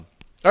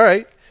All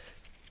right.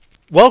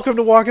 Welcome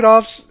to Walk It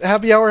Off's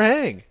Happy Hour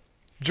Hang.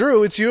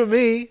 Drew, it's you and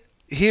me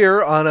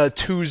here on a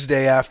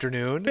Tuesday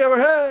afternoon. Happy hour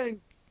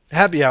hang.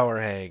 Happy Hour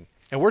Hang.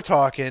 And we're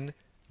talking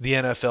the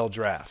NFL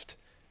Draft.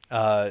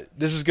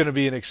 This is going to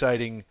be an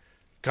exciting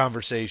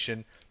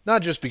conversation,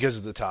 not just because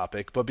of the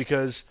topic, but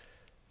because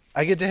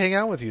I get to hang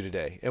out with you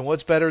today. And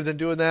what's better than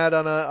doing that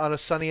on a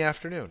sunny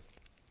afternoon?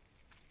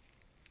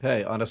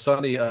 Hey, on a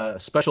sunny,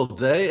 special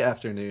day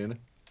afternoon.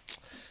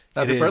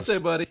 Happy birthday,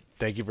 buddy.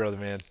 Thank you, brother,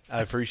 man. I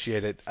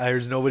appreciate it.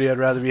 There's nobody I'd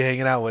rather be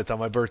hanging out with on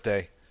my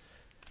birthday.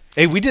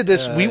 Hey, we did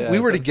this. We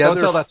were together.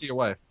 Don't tell that to your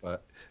wife,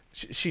 but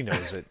she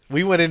knows it.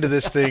 We went into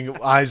this thing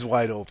eyes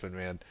wide open,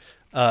 man.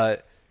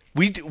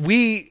 We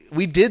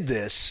did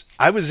this.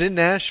 I was in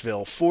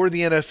Nashville for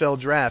the NFL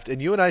Draft,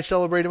 and you and I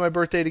celebrated my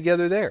birthday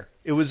together there.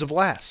 It was a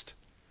blast.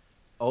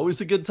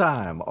 always a good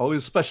time.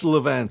 Always a special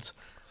event.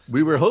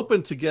 We were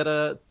hoping to get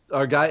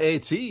our guy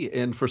AT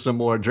in for some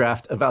more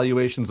draft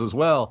evaluations as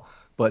well,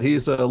 but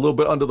he's a little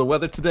bit under the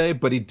weather today.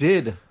 But he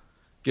did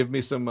give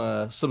me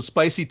some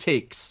spicy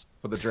takes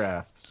for the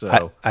draft.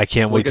 So I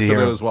can't wait to get hear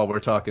those while we're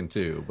talking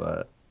too.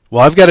 But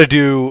well, I've got to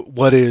do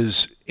what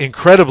is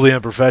incredibly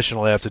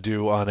unprofessional. I have to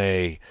do on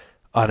a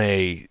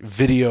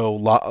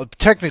video,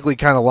 technically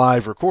kind of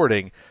live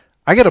recording.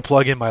 I got to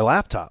plug in my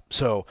laptop,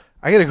 so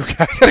I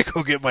gotta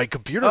go get my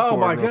computer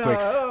cord real quick.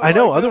 I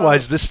know,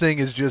 otherwise this thing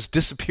is just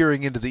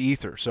disappearing into the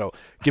ether. So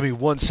give me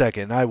 1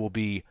 second, and I will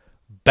be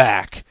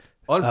back.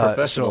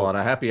 Unprofessional on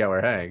a happy hour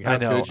hang. How I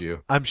know. could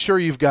you? I'm sure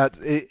you've got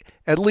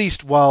at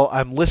least while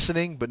I'm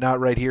listening, but not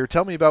right here.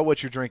 Tell me about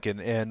what you're drinking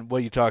and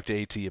what you talked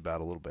to AT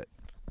about a little bit.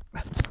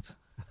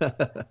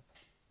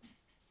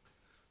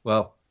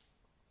 Well,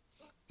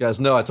 you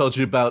guys know I told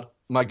you about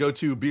my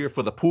go-to beer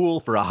for the pool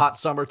for a hot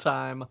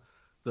summertime.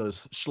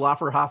 Those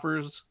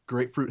Schlafferhoffers,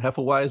 grapefruit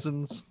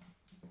Hefeweizens.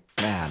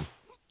 Man,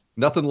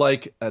 nothing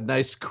like a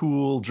nice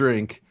cool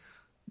drink,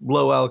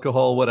 low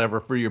alcohol, whatever,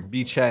 for your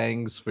beach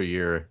hangs, for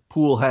your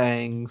pool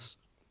hangs.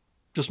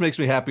 Just makes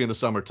me happy in the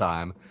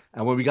summertime.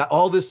 And when we got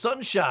all this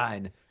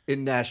sunshine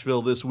in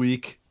Nashville this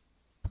week,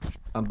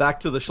 I'm back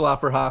to the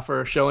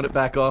Schlafferhofer, showing it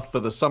back off for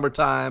the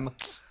summertime.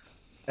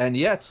 And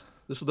yet,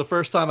 this is the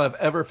first time I've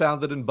ever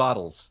found it in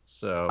bottles.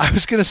 So I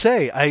was gonna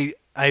say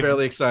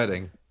fairly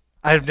exciting.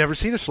 I've never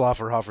seen a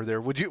Schlafferhofer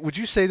there. Would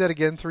you say that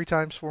again 3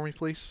 times for me,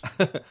 please?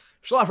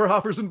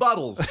 Schlafferhoffers in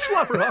bottles.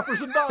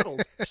 Schlafferhoffers in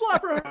bottles.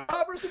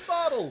 Schlafferhoffers in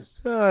bottles.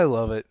 Oh, I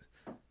love it.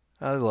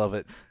 I love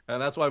it.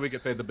 And that's why we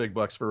get paid the big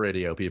bucks for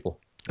radio,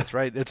 people. That's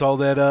right. It's all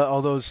that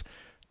all those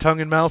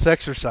tongue and mouth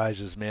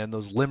exercises, man.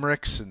 Those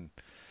limericks and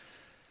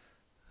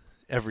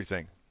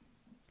everything.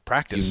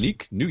 Practice.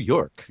 Unique New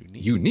York.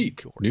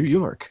 Unique New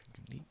York.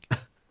 Unique.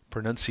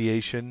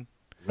 Pronunciation.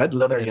 Red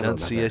leather,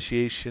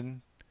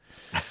 enunciation.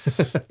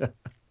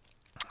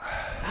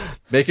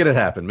 Making it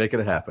happen. Making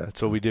it happen.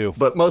 That's what we do.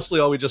 But mostly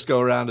all we just go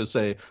around and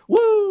say,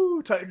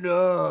 woo, tighten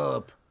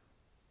up.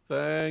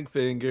 Fang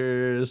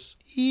fingers.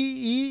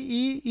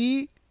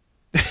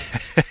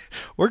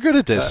 We're good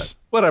at this.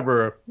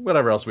 Whatever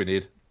else we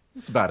need.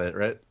 That's about it,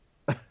 right?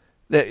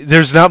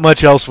 There's not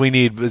much else we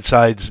need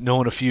besides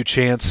knowing a few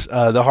chants.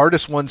 The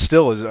hardest ones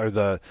still are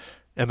the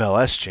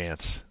MLS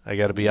chants. I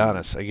got to be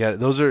honest.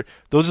 Those are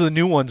the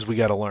new ones we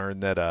got to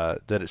learn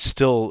that it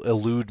still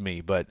elude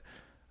me. But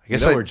I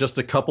guess we're just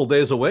a couple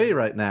days away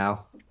right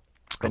now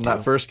from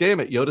that first game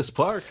at Yotis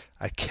Park.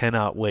 I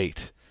cannot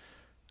wait.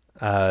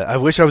 I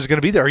wish I was going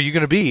to be there. Are you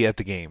going to be at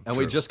the game? And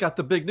we just got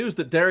the big news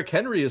that Derrick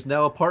Henry is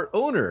now a part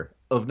owner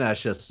of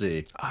Nash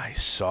SC. I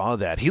saw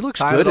that. He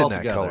looks good in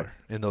that color,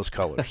 in those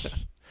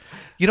colors.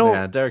 You know,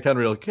 man, Derrick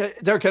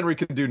Henry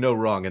can do no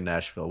wrong in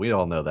Nashville. We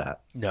all know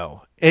that.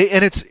 No,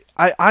 and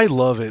I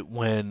love it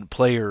when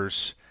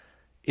players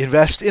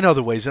invest in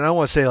other ways. And I don't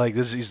want to say like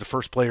he's the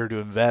first player to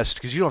invest,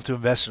 because you don't have to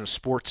invest in a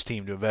sports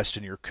team to invest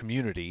in your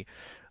community.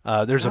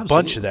 There's a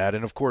bunch of that,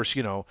 and of course,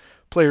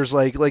 players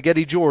like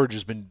Eddie George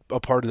has been a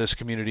part of this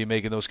community,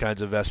 making those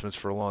kinds of investments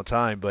for a long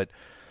time. But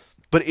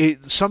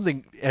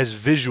something as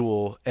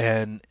visual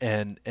and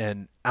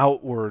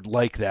outward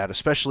like that,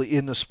 especially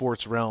in the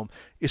sports realm,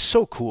 is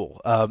so cool.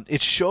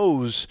 It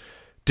shows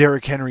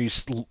Derrick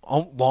Henry's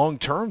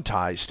long-term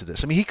ties to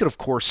this. I mean, he could, of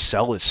course,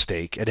 sell his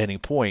stake at any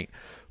point,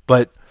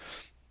 but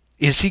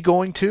is he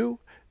going to?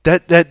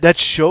 That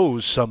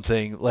shows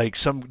something, like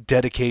some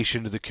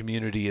dedication to the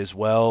community as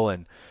well.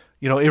 And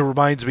it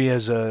reminds me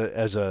as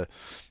a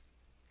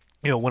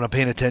when I'm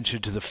paying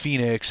attention to the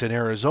Phoenix and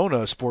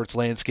Arizona sports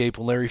landscape,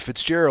 when Larry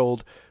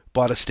Fitzgerald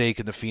bought a stake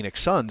in the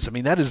Phoenix Suns. I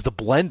mean, that is the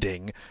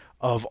blending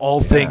of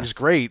all things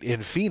great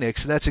in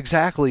Phoenix, and that's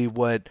exactly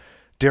what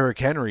Derrick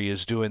Henry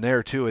is doing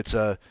there too. It's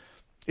a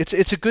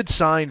good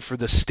sign for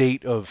the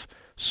state of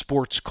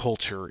sports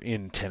culture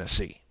in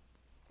Tennessee.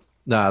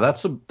 No,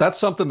 that's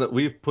something that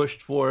we've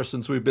pushed for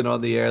since we've been on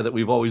the air, that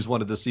we've always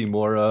wanted to see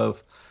more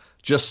of.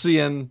 Just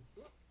seeing,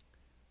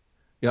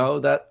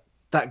 that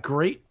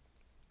great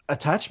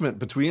attachment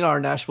between our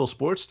Nashville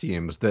sports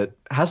teams that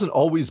hasn't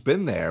always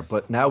been there,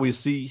 but now we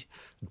see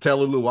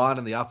Taylor Lewan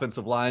and the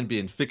offensive line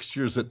being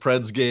fixtures at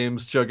Preds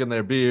games, chugging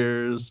their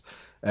beers,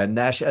 and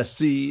Nash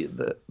SC,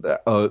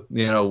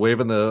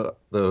 waving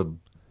the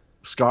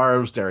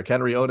scarves. Derrick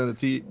Henry owning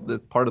the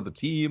part of the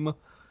team.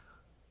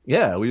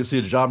 Yeah, we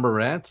see John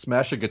Morant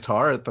smash a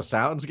guitar at the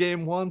Sounds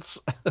game once.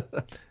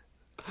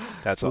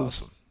 That's It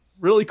was awesome.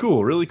 really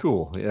cool, really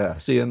cool. Yeah,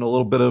 seeing a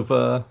little bit of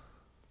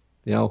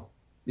you know,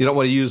 you don't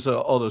want to use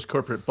all those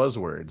corporate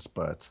buzzwords,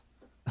 but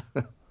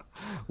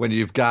when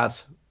you've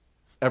got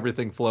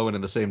everything flowing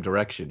in the same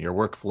direction, your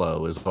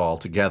workflow is all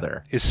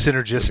together Is with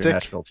your synergistic?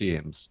 national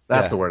teams.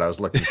 That's Yeah. the word I was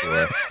looking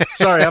for.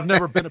 Sorry, I've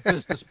never been a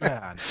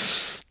businessman.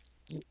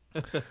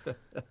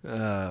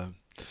 Uh,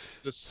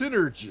 The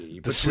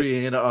synergy the sy-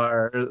 between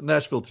our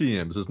Nashville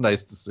teams is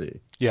nice to see.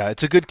 yeah,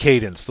 it's a good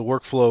cadence. The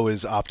workflow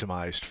is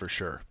optimized for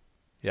sure.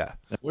 Yeah.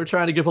 And we're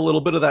trying to give a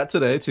little bit of that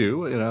today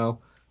too.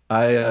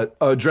 I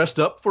dressed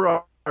up for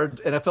our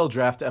NFL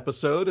draft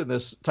episode in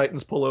this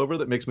Titans pullover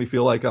that makes me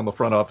feel like I'm a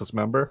front office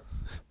member.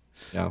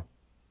 You know,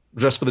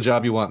 dress for the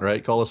job you want,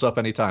 right? Call us up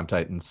anytime,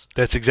 Titans.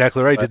 That's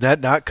exactly right. But Did that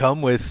not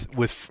come with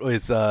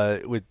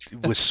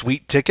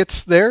sweet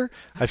tickets there?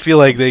 I feel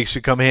like they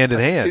should come hand in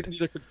it hand.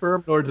 neither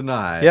confirm nor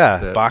deny Yeah,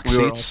 that box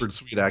we were seats. offered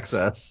suite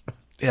access.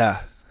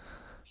 Yeah.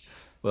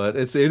 But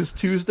it is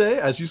Tuesday,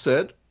 as you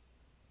said,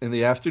 in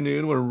the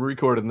afternoon when we're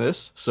recording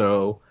this.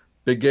 So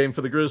big game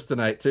for the Grizz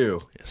tonight too.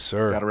 Yes,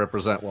 sir. Got to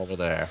represent while we're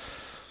there.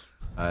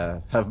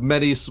 I have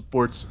many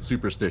sports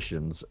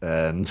superstitions,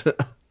 and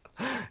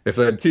if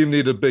the team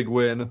needed a big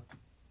win,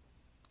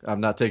 I'm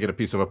not taking a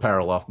piece of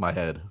apparel off my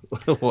head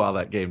while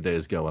that game day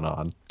is going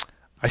on.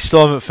 I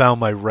still haven't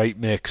found my right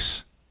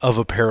mix of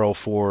apparel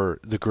for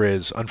the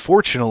Grizz.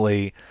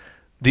 Unfortunately,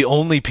 the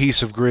only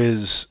piece of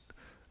Grizz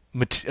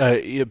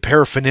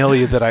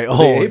paraphernalia that I The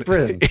own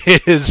apron.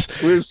 is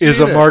We've is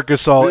seen a it.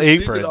 Marcus All We've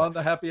seen it apron. on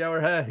the happy hour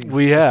hangs.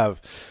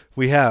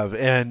 We have,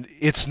 and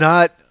it's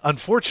not.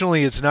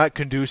 Unfortunately, it's not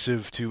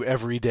conducive to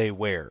everyday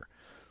wear.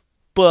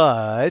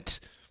 But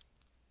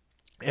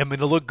I'm going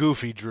to look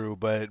goofy, Drew.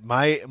 But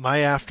my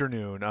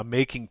afternoon, I'm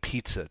making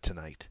pizza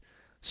tonight.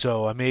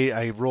 So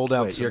I rolled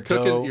out Wait, some you're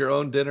cooking dough. your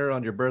own dinner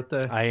on your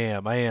birthday? I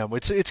am. I am.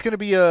 It's going to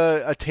be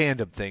a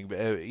tandem thing.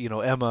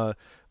 Emma,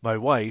 my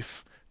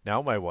wife,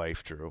 now my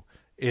wife, Drew,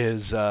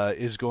 is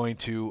going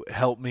to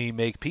help me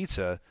make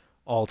pizza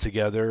all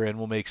together, and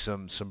we'll make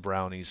some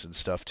brownies and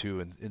stuff too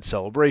in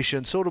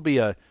celebration. So it'll be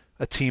a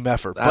team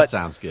effort. That But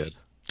sounds good.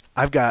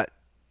 I've got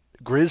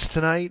Grizz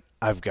tonight.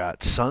 I've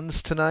got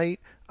Suns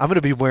tonight. I'm going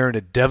to be wearing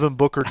a Devin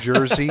Booker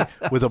jersey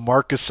with a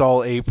Marcus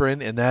All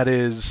apron, and that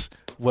is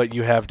what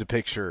you have to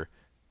picture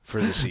for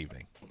this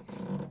evening.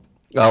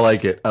 I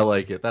like it. I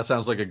like it. That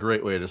sounds like a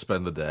great way to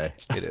spend the day.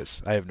 It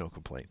is. I have no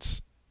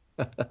complaints.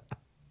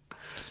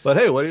 But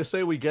hey, what do you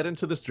say we get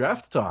into this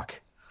draft talk?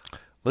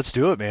 Let's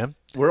do it, man.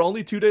 We're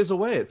only 2 days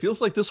away. It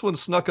feels like this one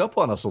snuck up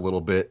on us a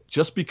little bit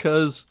just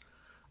because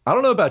I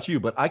don't know about you,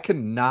 but I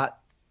cannot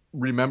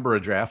remember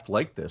a draft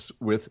like this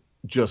with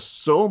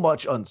just so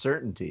much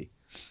uncertainty.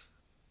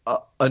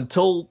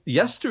 Until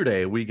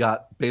yesterday, we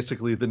got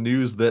basically the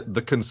news that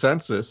the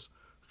consensus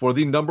for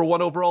the number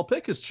one overall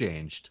pick has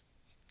changed.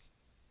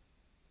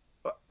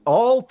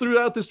 All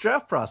throughout this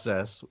draft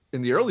process,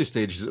 in the early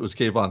stages, it was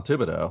Kayvon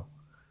Thibodeau.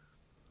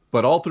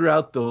 But all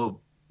throughout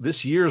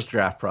this year's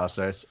draft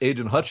process,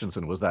 Aiden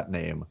Hutchinson was that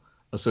name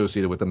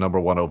associated with the number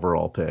one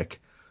overall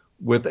pick.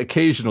 With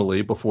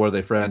occasionally, before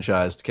they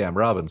franchised Cam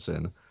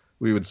Robinson,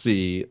 we would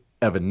see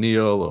Evan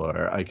Neal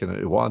or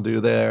Iken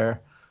Iwandu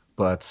there.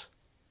 But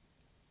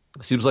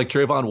it seems like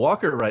Trayvon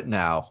Walker right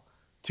now,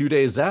 2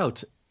 days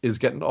out, is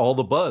getting all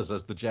the buzz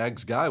as the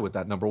Jags guy with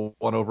that number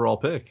one overall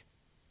pick.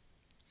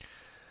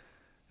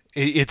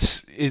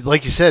 It's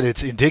like you said,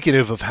 it's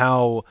indicative of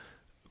how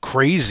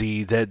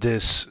crazy that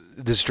this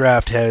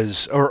draft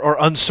has, or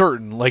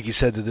uncertain, like you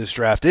said, that this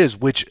draft is,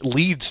 which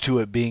leads to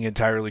it being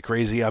entirely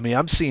crazy. I mean,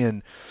 I'm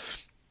seeing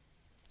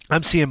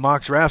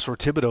mock drafts where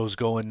Thibodeau's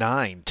going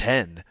 9,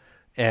 10,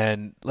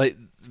 and like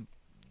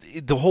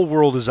the whole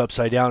world is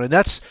upside down. And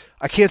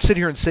I can't sit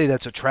here and say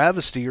that's a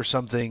travesty or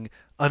something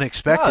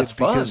unexpected, it's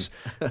fun. because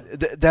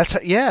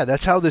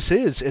that's how this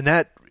is,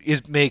 and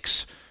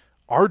makes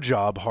our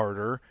job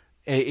harder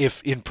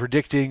if in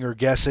predicting or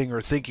guessing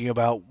or thinking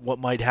about what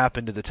might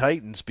happen to the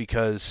Titans,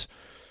 because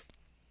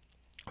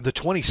the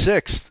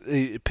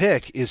 26th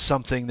pick is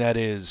something that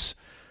is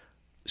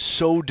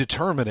so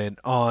determinant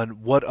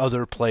on what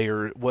other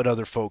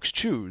folks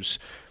choose.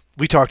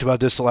 We talked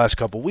about this the last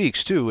couple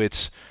weeks too.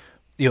 It's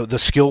the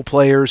skill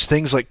players,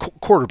 things like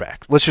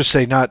quarterback. Let's just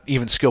say not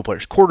even skill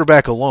players.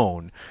 Quarterback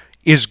alone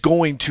is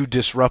going to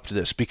disrupt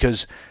this,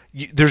 because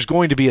there's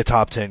going to be a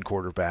top 10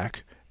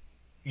 quarterback.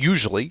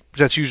 Usually,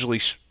 that's usually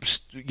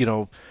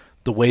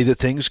the way that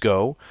things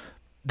go.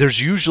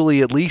 There's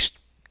usually at least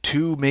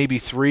 2, maybe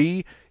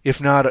 3, if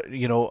not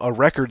a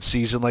record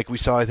season like we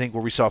saw, I think,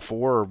 where we saw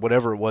 4 or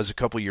whatever it was a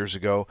couple years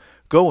ago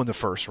go in the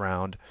first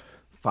round.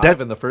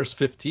 5 in the first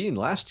 15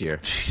 last year.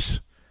 Geez,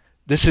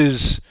 this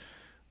is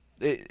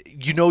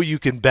you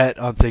can bet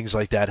on things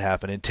like that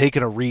happening.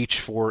 Taking a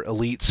reach for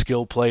elite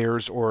skill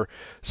players or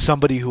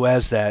somebody who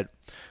has that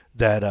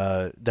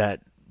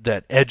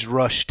that edge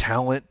rush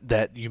talent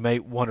that you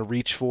might want to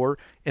reach for.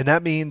 And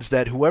that means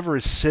that whoever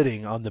is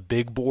sitting on the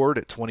big board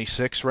at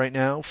 26 right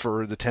now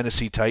for the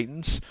Tennessee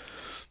Titans,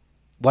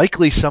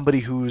 likely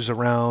somebody who's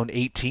around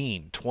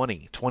 18,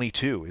 20,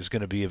 22 is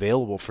going to be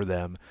available for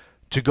them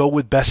to go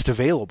with best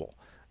available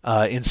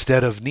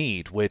instead of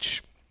need,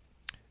 which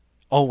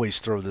always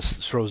throws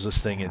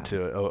this thing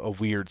into a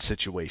weird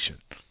situation.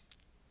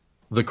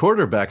 The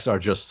quarterbacks are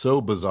just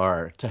so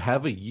bizarre to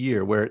have a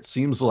year where it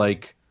seems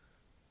like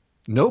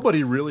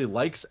nobody really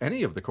likes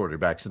any of the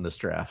quarterbacks in this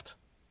draft,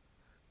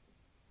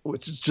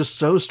 which is just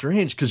so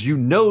strange because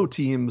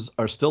teams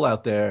are still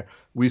out there.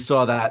 We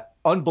saw that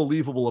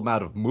unbelievable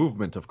amount of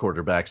movement of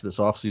quarterbacks this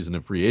offseason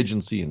in free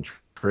agency and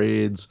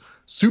trades,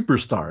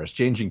 superstars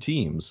changing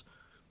teams,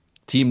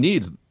 team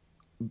needs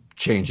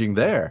changing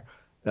there.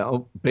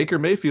 Now, Baker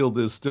Mayfield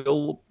is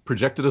still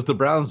projected as the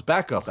Browns'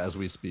 backup as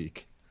we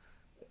speak.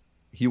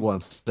 He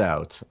wants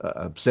out.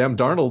 Sam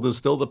Darnold is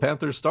still the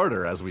Panthers'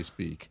 starter as we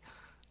speak.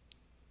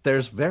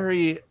 There's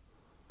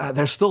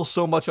still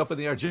so much up in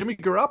the air. Jimmy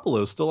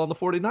Garoppolo is still on the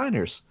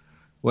 49ers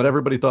when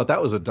everybody thought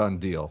that was a done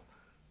deal.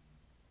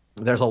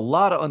 There's a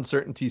lot of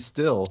uncertainty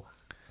still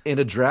in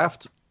a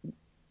draft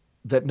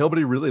that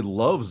nobody really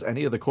loves.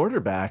 Any of the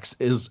quarterbacks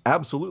is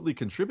absolutely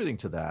contributing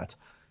to that.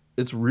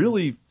 It's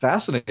really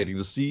fascinating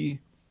to see.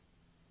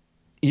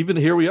 Even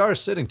here we are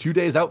sitting 2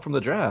 days out from the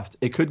draft.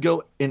 It could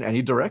go in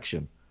any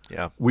direction.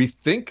 Yeah. We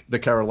think the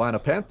Carolina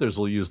Panthers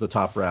will use the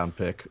top round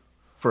pick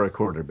for a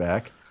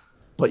quarterback,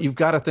 but you've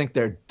got to think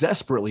they're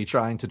desperately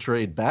trying to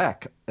trade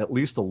back at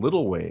least a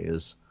little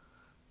ways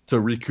to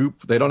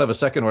recoup. They don't have a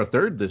second or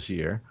third this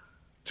year,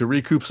 to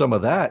recoup some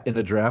of that in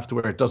a draft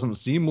where it doesn't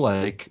seem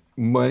like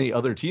many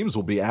other teams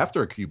will be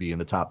after a QB in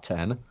the top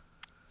 10.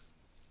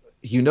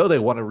 They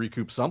want to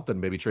recoup something,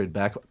 maybe trade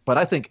back. But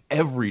I think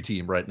every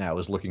team right now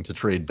is looking to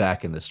trade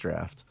back in this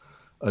draft.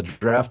 A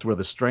draft where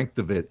the strength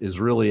of it is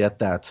really at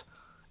that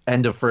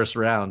end of first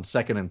round,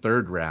 second and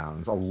third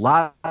rounds. A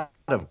lot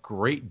of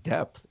great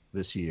depth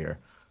this year.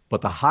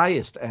 But the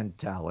highest end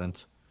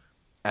talent,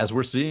 as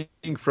we're seeing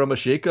from a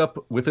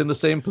shakeup within the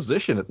same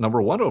position at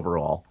number 1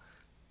 overall,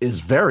 is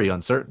very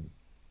uncertain.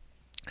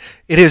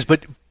 It is,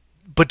 but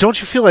don't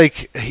you feel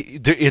like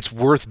it's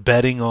worth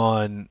betting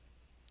on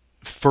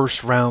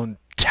first round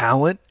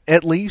talent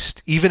at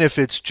least, even if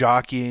it's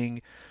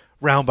jockeying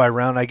round by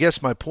round? I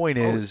guess my point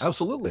is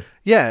absolutely.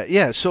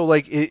 Yeah. So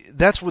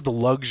that's with the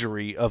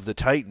luxury of the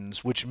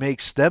Titans, which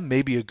makes them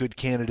maybe a good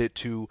candidate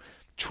to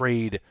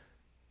trade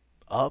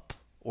up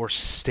or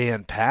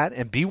stand pat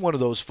and be one of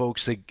those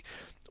folks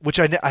which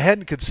I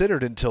hadn't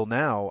considered until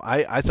now.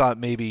 I thought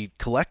maybe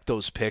collect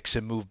those picks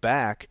and move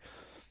back.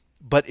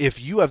 But if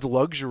you have the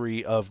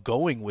luxury of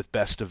going with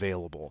best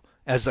available,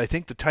 as I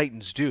think the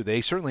Titans do,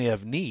 they certainly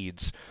have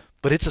needs,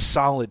 but it's a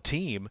solid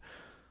team,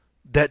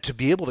 that to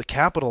be able to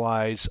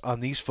capitalize on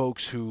these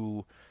folks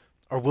who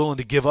are willing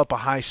to give up a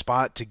high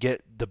spot to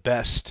get the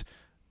best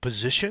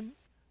position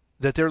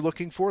that they're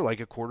looking for,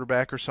 like a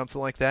quarterback or something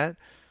like that,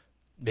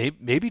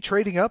 maybe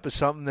trading up is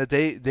something that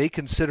they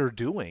consider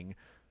doing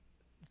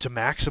to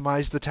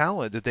maximize the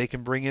talent that they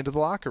can bring into the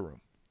locker room.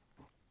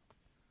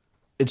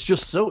 It's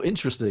just so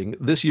interesting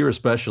this year,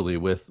 especially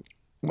with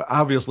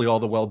obviously all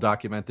the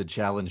well-documented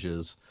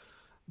challenges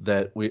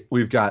that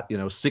we've got,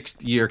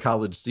 sixth-year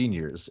college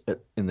seniors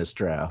in this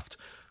draft.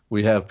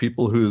 We have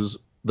people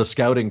the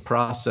scouting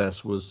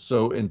process was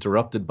so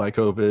interrupted by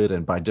COVID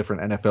and by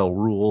different NFL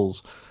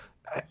rules.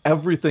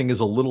 Everything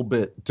is a little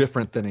bit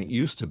different than it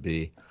used to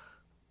be.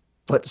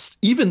 But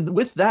even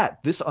with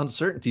that, this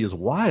uncertainty is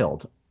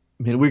wild.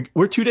 I mean,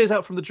 we're 2 days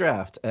out from the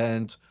draft,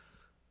 and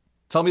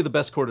tell me the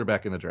best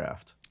quarterback in the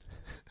draft.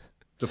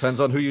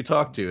 Depends on who you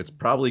talk to. It's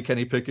probably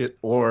Kenny Pickett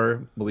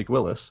or Malik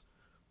Willis.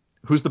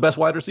 Who's the best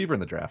wide receiver in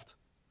the draft?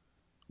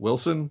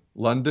 Wilson,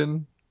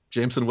 London,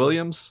 Jameson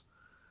Williams?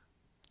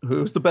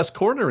 Who's the best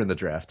corner in the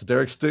draft?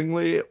 Derek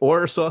Stingley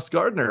or Sauce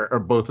Gardner are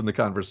both in the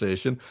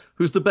conversation.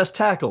 Who's the best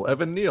tackle?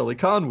 Evan Neal,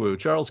 Ekonwu,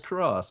 Charles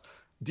Cross.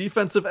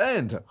 Defensive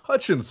end,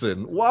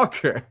 Hutchinson,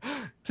 Walker,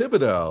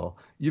 Thibodeau.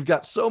 You've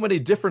got so many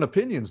different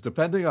opinions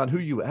depending on who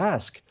you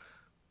ask.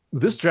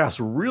 This draft's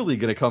really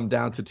going to come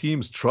down to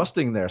teams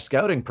trusting their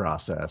scouting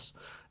process.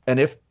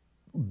 And if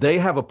they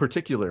have a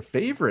particular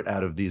favorite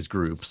out of these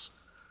groups,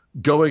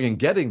 going and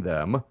getting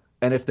them,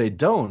 and if they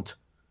don't,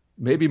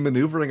 maybe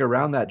maneuvering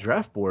around that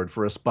draft board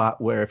for a spot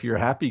where if you're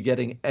happy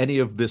getting any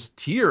of this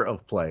tier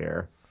of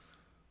player,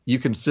 you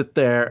can sit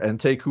there and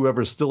take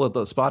whoever's still at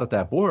the spot at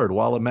that board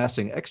while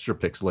amassing extra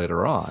picks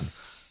later on.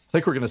 I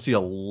think we're going to see a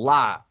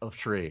lot of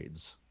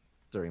trades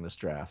during this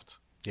draft.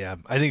 Yeah,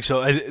 I think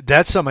so.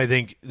 That's something I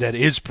think that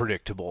is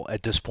predictable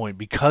at this point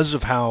because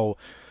of how.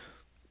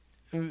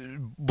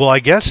 Well, I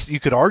guess you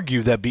could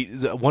argue that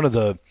one of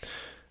the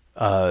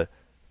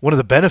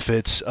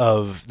benefits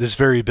of this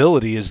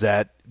variability is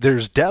that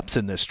there's depth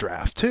in this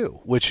draft too,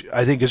 which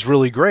I think is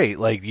really great.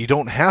 Like you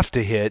don't have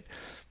to hit,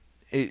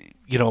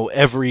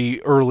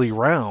 every early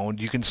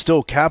round. You can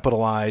still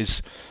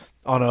capitalize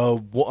on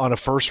a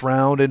first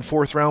round and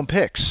fourth round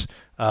picks.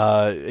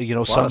 A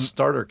lot of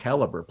starter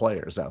caliber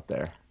players out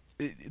there.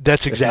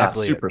 That's if not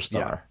exactly it. Yeah,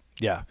 superstar.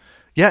 yeah,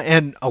 yeah,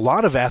 and a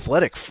lot of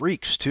athletic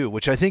freaks too,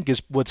 which I think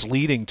is what's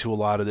leading to a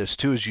lot of this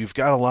too. Is you've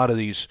got a lot of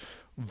these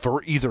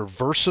either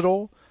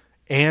versatile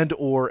and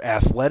or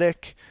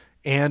athletic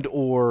and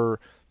or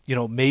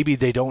maybe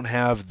they don't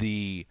have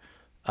the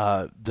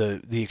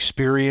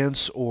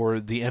experience or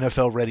the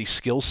NFL ready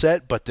skill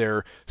set, but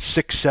they're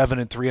 6'7"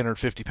 and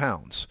 350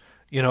 pounds.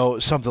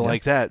 Something Yeah.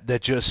 like that.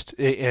 That just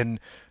and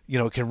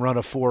can run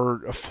a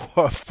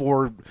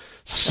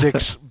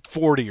 4.6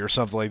 40 or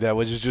something like that,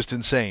 which is just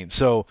insane.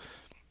 So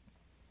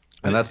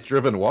And that's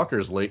driven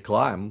Walker's late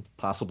climb,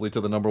 possibly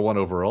to the number one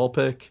overall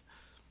pick.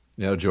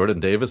 Jordan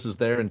Davis is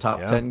there in top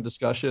yeah, 10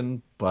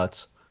 discussion,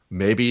 but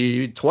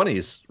maybe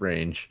 20s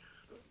range.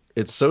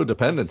 It's so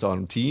dependent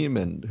on team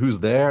and who's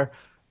there.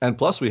 And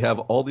plus, we have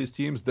all these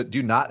teams that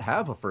do not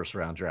have a first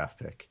round draft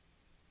pick.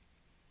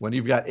 When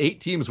you've got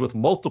 8 teams with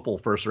multiple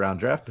first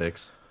round draft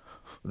picks,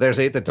 there's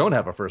 8 that don't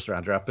have a first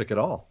round draft pick at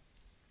all.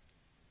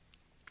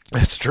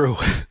 that's true.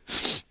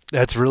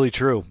 That's really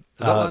true.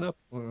 Does that line up?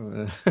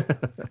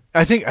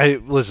 I think I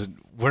listen.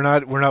 We're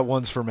not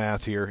ones for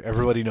math here.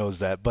 Everybody knows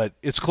that, but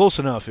it's close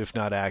enough, if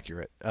not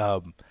accurate.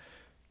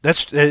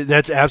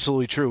 That's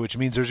absolutely true. Which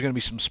means there's going to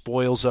be some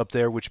spoils up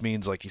there. Which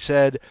means, like you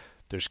said,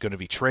 there's going to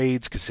be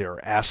trades because there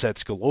are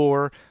assets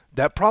galore.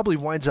 That probably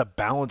winds up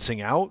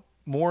balancing out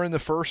more in the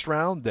first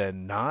round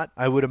than not.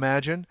 I would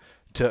imagine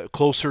to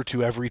closer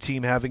to every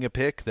team having a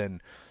pick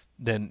than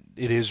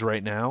it is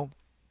right now.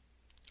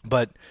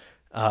 But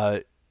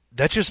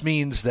that just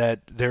means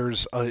that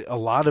there's a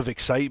lot of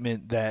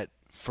excitement that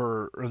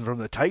from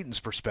the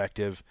Titans'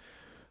 perspective,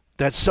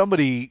 that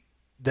somebody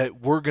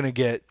that we're going to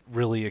get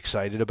really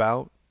excited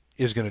about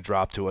is going to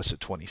drop to us at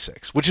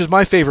 26, which is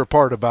my favorite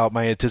part about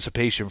my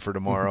anticipation for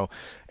tomorrow.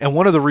 And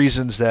one of the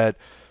reasons that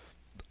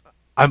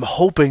I'm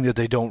hoping that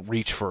they don't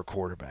reach for a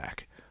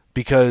quarterback,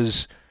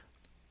 because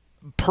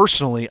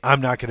personally, I'm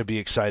not going to be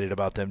excited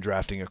about them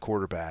drafting a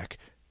quarterback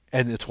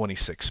in the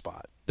 26th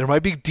spot. There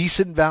might be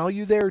decent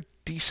value there.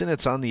 Decent,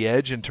 it's on the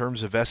edge in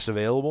terms of best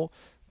available.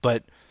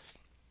 But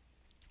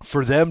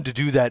for them to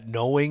do that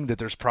knowing that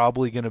there's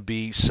probably going to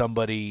be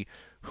somebody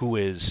who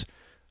is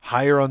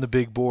higher on the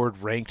big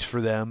board ranked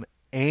for them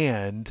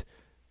and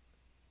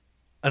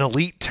an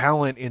elite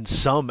talent in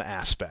some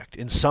aspect,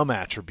 in some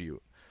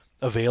attribute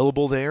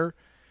available there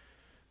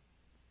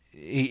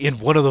in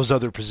one of those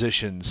other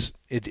positions,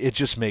 it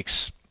just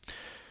makes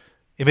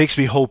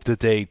me hope that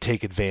they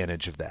take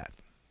advantage of that.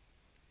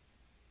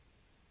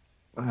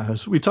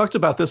 So we talked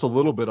about this a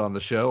little bit on the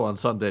show on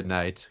Sunday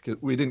night.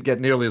 We didn't get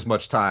nearly as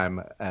much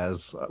time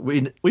as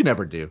we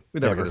never do. We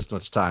never Never. get as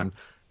much time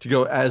to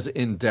go as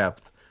in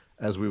depth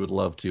as we would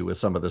love to with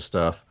some of this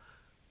stuff.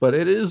 But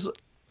it is,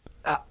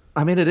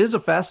 it is a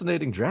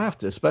fascinating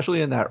draft,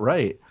 especially in that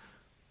right.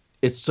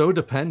 It's so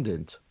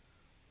dependent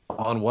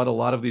on what a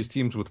lot of these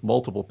teams with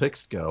multiple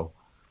picks go.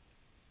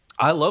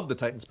 I love the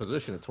Titans'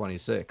 position at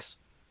 26.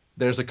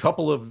 There's a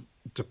couple of,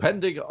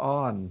 depending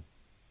on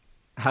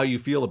how you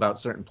feel about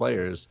certain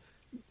players,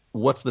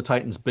 what's the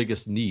Titans'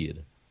 biggest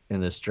need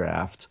in this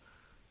draft?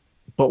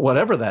 But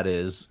whatever that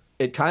is,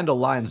 it kind of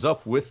lines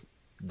up with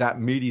that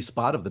meaty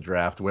spot of the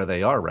draft where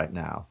they are right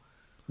now.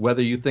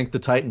 Whether you think the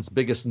Titans'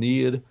 biggest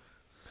need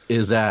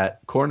is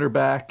at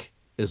cornerback,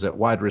 is at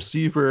wide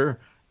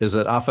receiver, is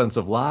at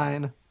offensive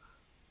line,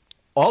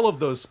 all of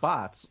those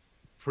spots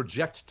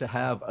project to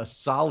have a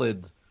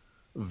solid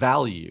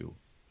value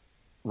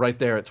right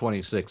there at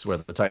 26 where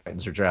the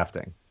Titans are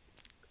drafting.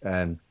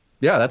 And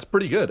yeah, that's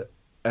pretty good.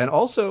 And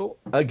also,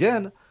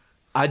 again,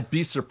 I'd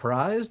be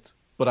surprised,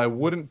 but I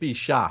wouldn't be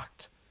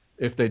shocked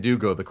if they do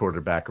go the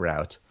quarterback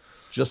route.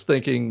 Just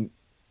thinking,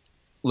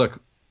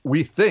 look,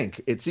 we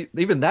think it's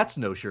even that's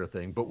no sure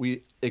thing, but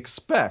we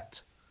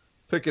expect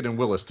Pickett and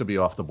Willis to be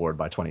off the board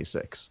by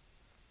 26.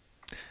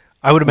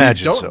 I would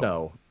imagine We so. don't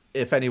know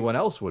if anyone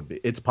else would be.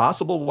 It's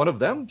possible one of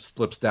them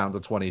slips down to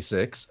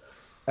 26,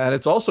 and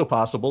it's also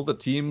possible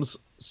that teams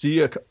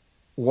see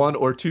one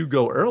or two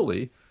go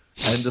early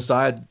and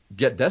decide,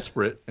 get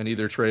desperate, and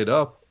either trade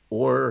up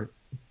or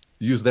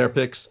use their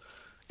picks.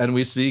 And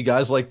we see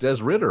guys like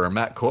Des Ridder or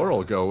Matt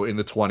Corral go in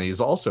the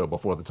 20s also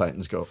before the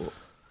Titans go.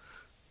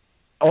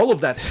 All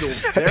of that's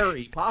still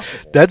very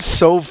possible. That's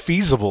so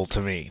feasible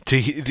to me to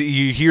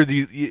hear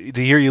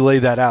you lay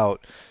that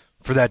out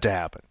for that to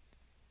happen.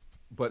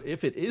 But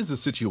if it is a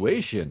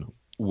situation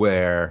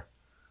where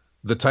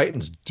the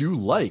Titans do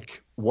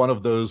like one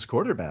of those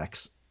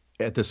quarterbacks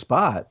at the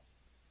spot,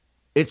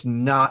 it's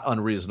not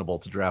unreasonable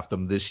to draft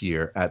them this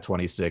year at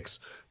 26.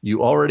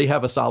 You already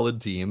have a solid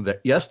team.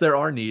 That yes, there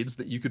are needs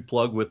that you could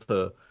plug with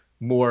the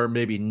more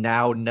maybe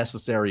now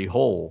necessary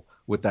hole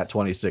with that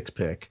 26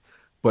 pick.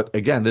 But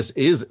again, this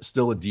is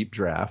still a deep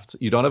draft.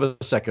 You don't have a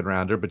second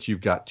rounder, but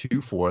you've got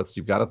 2 fourths,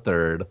 you've got a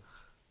third.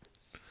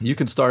 You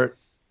can start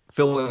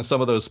filling in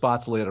some of those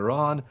spots later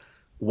on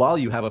while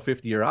you have a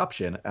 50-year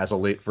option as a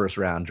late first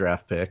round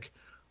draft pick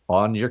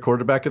on your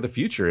quarterback of the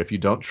future. If you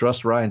don't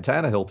trust Ryan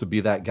Tannehill to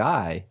be that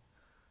guy,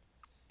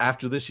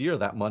 after this year,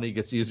 that money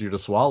gets easier to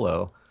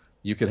swallow.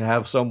 You could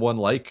have someone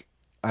like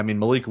I mean,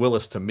 Malik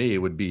Willis to me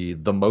would be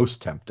the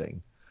most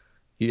tempting.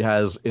 He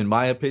has, in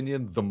my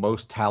opinion, the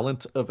most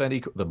talent of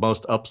the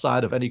most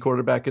upside of any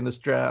quarterback in this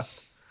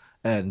draft.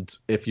 And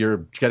if you're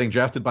getting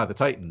drafted by the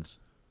Titans,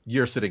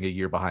 you're sitting a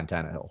year behind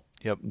Tannehill.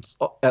 Yep.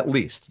 At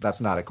least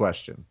that's not a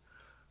question.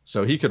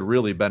 So he could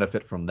really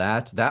benefit from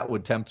that. That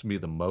would tempt me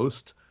the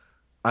most.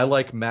 I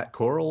like Matt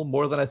Corral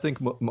more than I think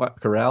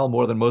Corral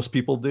more than most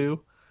people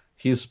do.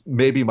 He's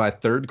maybe my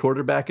third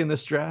quarterback in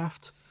this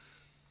draft.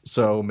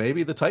 So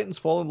maybe the Titans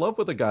fall in love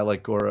with a guy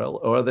like Corral,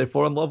 or they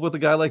fall in love with a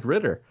guy like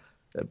Ritter.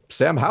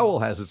 Sam Howell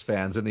has his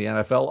fans in the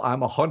NFL.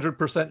 I'm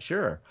 100%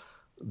 sure.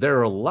 There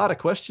are a lot of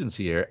questions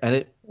here, and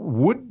it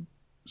would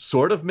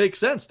sort of make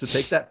sense to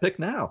take that pick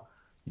now.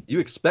 You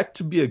expect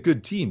to be a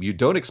good team. You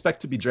don't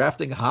expect to be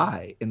drafting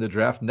high in the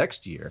draft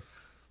next year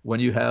when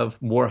you have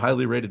more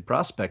highly rated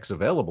prospects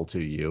available to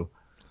you.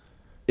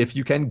 If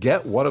you can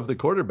get one of the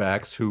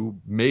quarterbacks who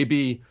may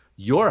be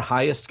your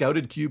highest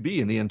scouted QB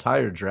in the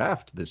entire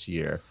draft this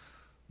year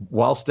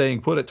while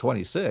staying put at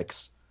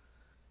 26,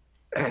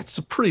 it's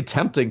a pretty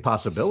tempting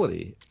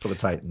possibility for the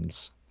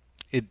Titans.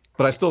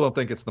 But I still don't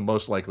think it's the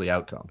most likely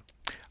outcome.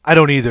 I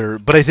don't either,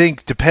 but I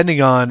think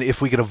depending on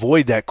if we can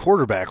avoid that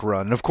quarterback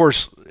run, and of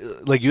course,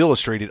 like you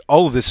illustrated,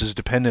 all of this is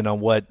dependent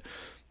on what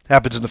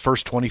happens in the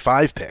first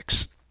 25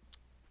 picks,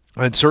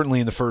 and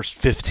certainly in the first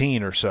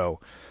 15 or so.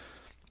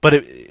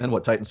 And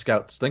what Titan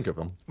scouts think of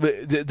him.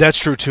 That's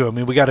true too. I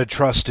mean, we got to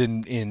trust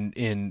in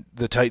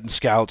the Titan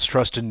scouts,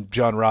 trust in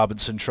John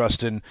Robinson,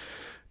 trust in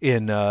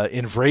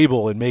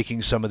Vrabel in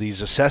making some of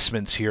these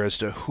assessments here as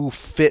to who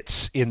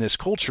fits in this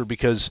culture,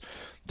 because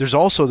there's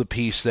also the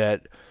piece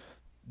that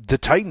the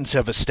Titans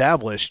have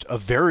established a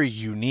very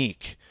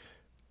unique,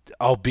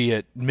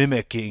 albeit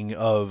mimicking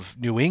of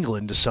New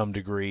England to some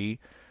degree,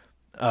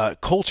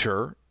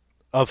 culture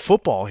of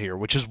football here,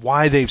 which is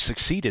why they've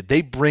succeeded.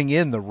 They bring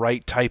in the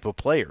right type of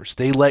players.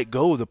 They let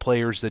go of the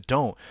players that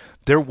don't.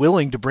 They're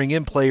willing to bring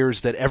in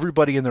players that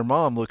everybody and their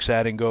mom looks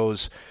at and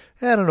goes,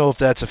 I don't know if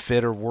that's a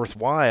fit or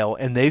worthwhile,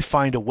 and they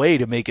find a way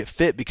to make it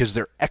fit because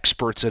they're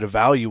experts at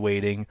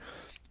evaluating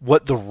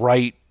what the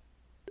right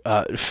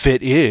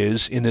fit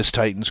is in this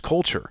Titans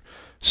culture.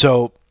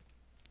 So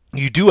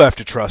you do have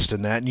to trust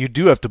in that, and you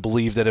do have to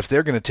believe that if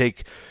they're going to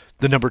take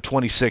the number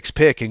 26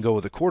 pick and go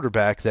with a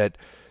quarterback,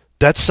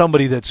 that's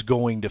somebody that's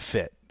going to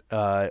fit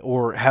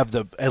or have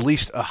at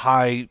least a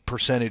high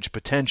percentage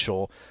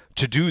potential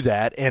to do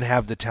that and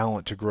have the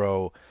talent to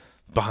grow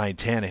behind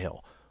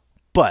Tannehill.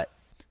 But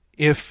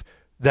if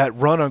that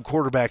run on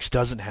quarterbacks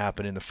doesn't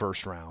happen in the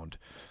first round,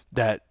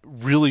 that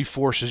really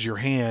forces your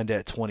hand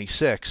at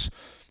 26,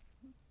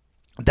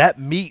 that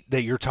meat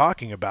that you're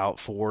talking about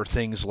for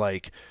things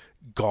like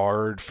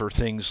guard, for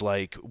things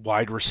like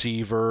wide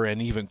receiver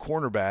and even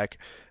cornerback,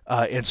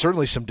 and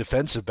certainly some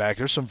defensive back.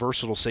 There's some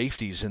versatile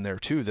safeties in there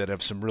too that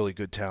have some really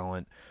good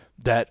talent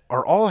that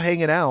are all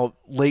hanging out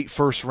late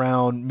first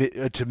round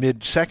to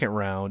mid second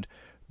round,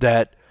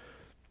 that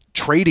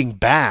trading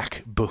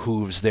back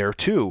behooves there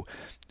too,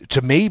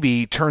 to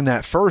maybe turn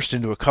that first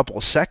into a couple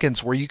of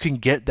seconds where you can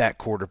get that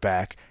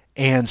quarterback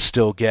and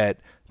still get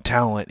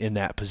talent in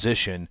that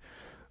position.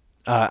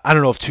 I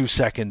don't know if 2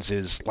 seconds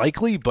is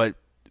likely, but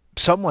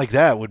something like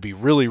that would be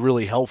really,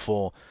 really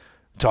helpful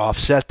to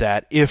offset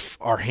that if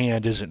our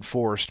hand isn't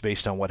forced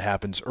based on what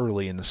happens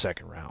early in the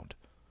second round.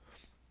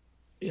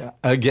 Yeah.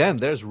 Again,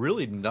 there's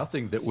really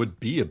nothing that would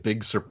be a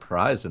big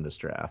surprise in this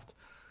draft.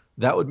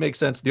 That would make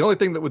sense. The only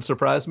thing that would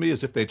surprise me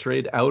is if they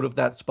trade out of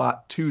that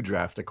spot to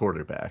draft a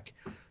quarterback,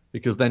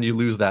 because then you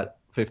lose that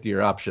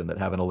 50-year option that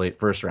having a late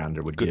first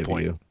rounder would give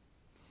you.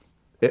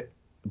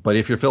 But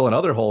if you're filling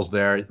other holes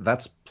there,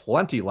 that's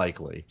plenty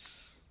likely.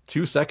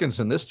 2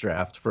 seconds in this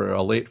draft for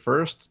a late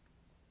first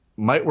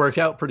might work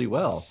out pretty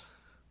well.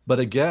 But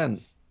again,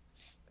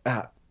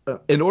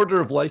 in order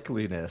of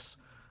likeliness,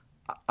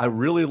 I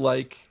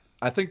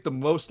think the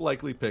most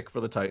likely pick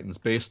for the Titans,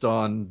 based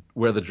on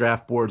where the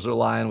draft boards are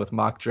lying with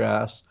mock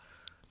drafts,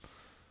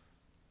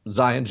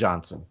 Zion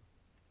Johnson,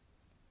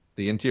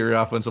 the interior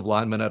offensive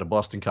lineman out of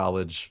Boston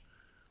College,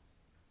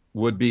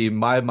 would be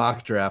my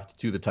mock draft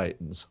to the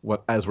Titans,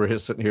 as we're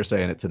sitting here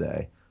saying it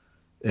today.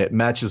 It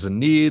matches a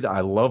need. I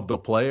love the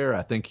player.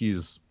 I think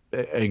he's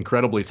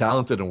incredibly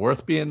talented and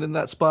worth being in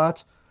that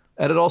spot.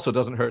 And it also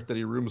doesn't hurt that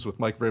he rooms with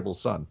Mike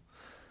Vrabel's son.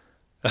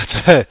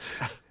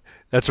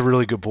 That's a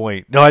really good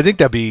point. No, I think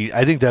that'd be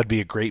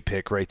a great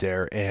pick right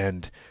there.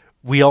 And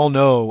we all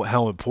know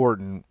how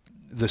important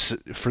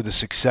for the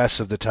success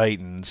of the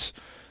Titans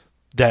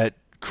that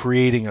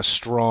creating a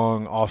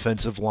strong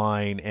offensive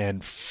line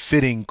and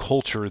fitting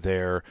culture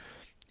there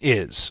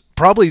is.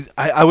 Probably,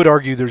 I would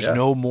argue there's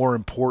no more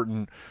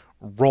important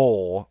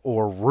role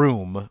or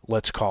room,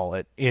 let's call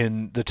it,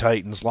 in the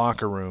Titans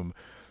locker room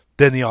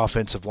than the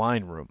offensive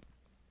line room,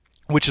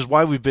 which is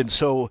why we've been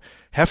so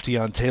hefty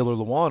on Taylor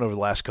Lewan over the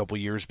last couple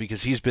of years,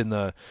 because he's been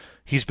the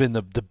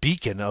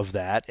beacon of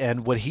that.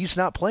 And when he's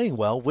not playing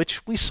well,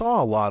 which we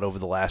saw a lot over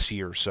the last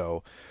year or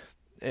so,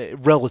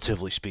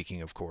 relatively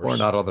speaking, of course, or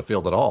not on the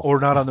field at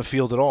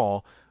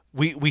all,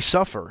 we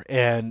suffer.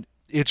 And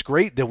it's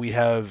great that we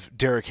have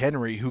Derrick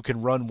Henry who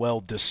can run well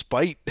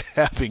despite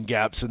having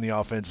gaps in the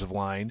offensive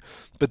line,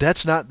 but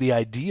that's not the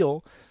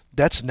ideal.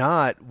 That's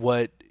not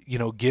what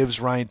gives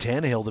Ryan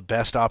Tannehill the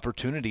best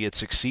opportunity at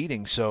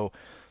succeeding. So,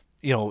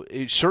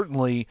 it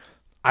certainly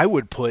I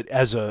would put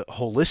as a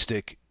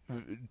holistic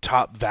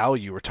top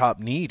value or top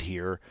need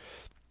here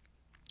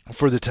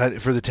for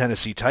the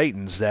Tennessee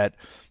Titans that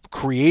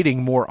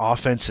creating more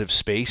offensive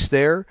space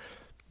there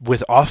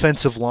with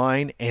offensive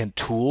line and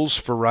tools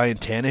for Ryan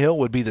Tannehill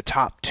would be the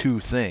top two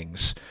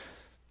things.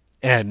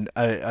 And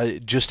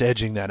just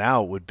edging that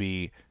out would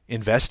be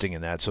investing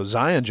in that. So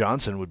Zion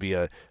Johnson would be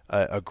a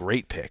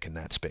great pick in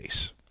that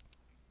space.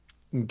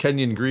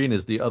 Kenyon Green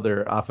is the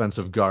other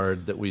offensive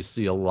guard that we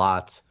see a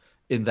lot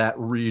in that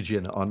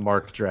region on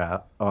mock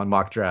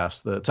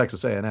drafts, the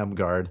Texas A&M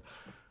guard.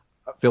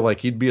 I feel like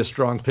he'd be a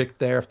strong pick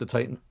there if the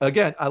Titans.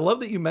 Again, I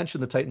love that you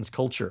mentioned the Titans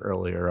culture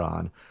earlier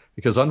on,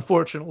 because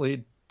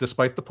unfortunately,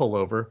 despite the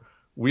pullover,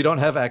 we don't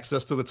have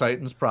access to the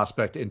Titans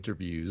prospect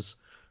interviews.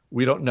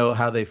 We don't know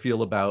how they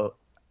feel about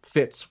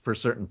fits for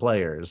certain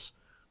players.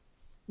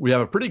 We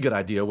have a pretty good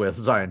idea with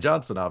Zion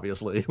Johnson,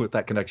 obviously, with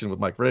that connection with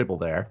Mike Vrabel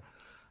there.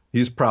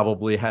 He's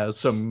probably has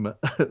some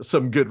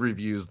good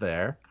reviews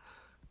there.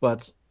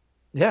 But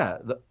yeah,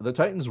 the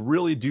Titans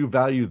really do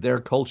value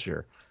their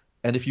culture.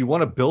 And if you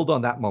want to build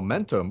on that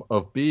momentum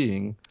of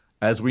being,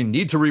 as we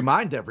need to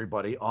remind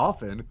everybody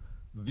often,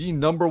 the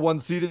number one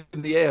seed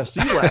in the AFC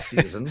last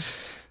season.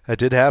 That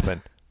did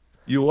happen.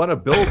 You want to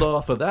build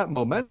off of that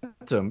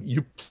momentum.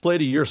 You play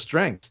to your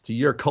strengths, to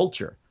your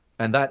culture.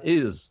 And that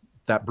is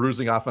that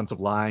bruising offensive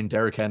line,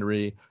 Derrick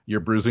Henry, your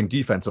bruising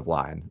defensive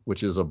line,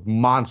 which is a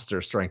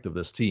monster strength of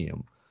this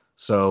team.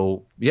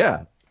 So,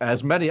 yeah,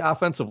 as many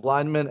offensive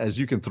linemen as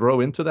you can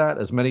throw into that,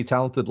 as many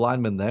talented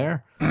linemen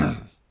there,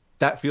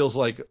 that feels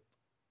like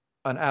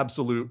an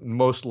absolute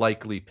most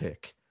likely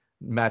pick,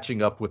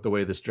 matching up with the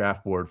way this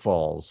draft board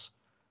falls.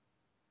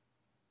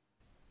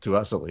 To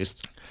us, at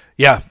least.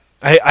 Yeah,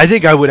 I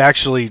think I would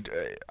actually,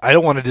 I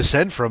don't want to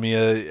dissent from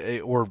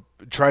you or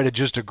try to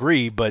just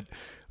agree, but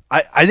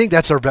I think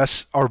that's our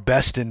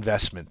best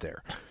investment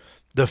there.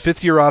 The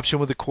fifth-year option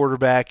with a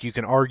quarterback, you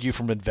can argue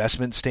from an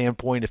investment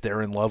standpoint if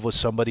they're in love with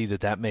somebody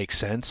that makes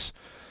sense.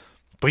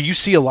 But you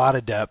see a lot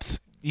of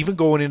depth, even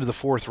going into the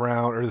fourth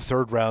round or the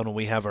third round when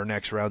we have our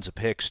next rounds of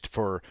picks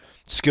for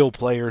skill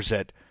players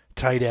at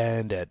tight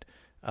end,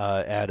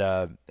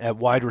 at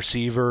wide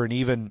receiver, and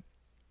even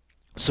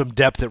some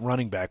depth at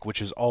running back,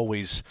 which is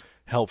always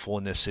helpful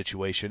in this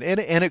situation, and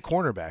at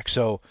cornerback.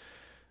 So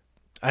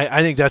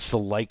I think that's the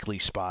likely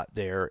spot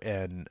there,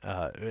 and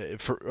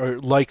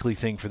likely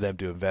thing for them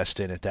to invest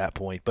in at that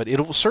point. But it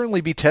will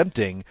certainly be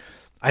tempting.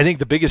 I think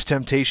the biggest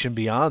temptation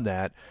beyond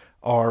that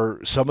are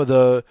some of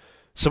the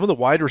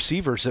wide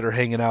receivers that are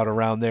hanging out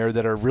around there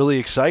that are really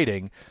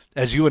exciting,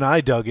 as you and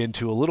I dug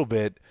into a little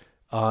bit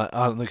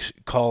on the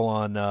call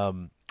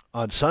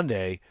on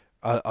Sunday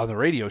on the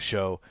radio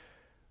show.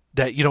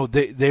 That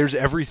there's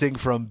everything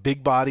from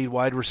big-bodied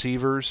wide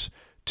receivers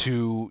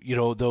to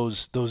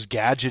those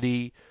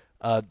gadgety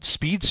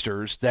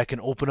speedsters that can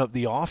open up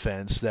the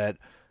offense that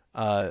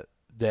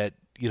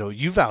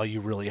you value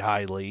really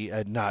highly,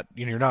 and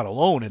you're not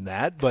alone in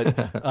that. But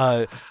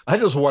I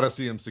just want to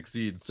see him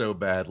succeed so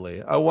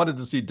badly. I wanted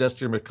to see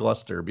Dexter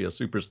McCluster be a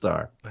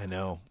superstar. I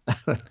know.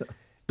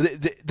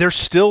 They're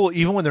still,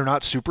 even when they're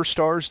not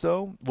superstars,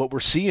 though, what we're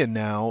seeing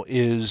now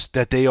is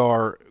that they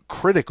are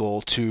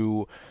critical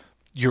to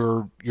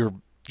your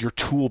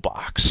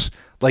toolbox.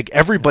 Like,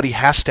 everybody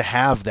has to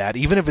have that,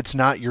 even if it's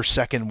not your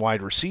second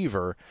wide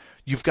receiver.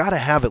 You've got to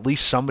have at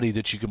least somebody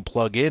that you can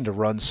plug in to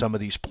run some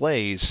of these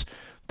plays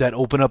that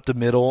open up the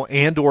middle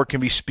and or can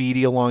be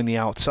speedy along the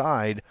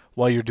outside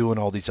while you're doing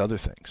all these other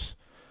things.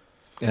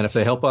 And if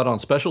they help out on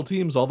special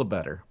teams, all the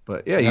better.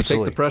 But yeah, you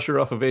Absolutely. Take the pressure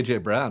off of A.J.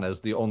 Brown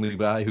as the only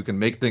guy who can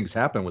make things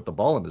happen with the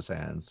ball in his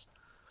hands.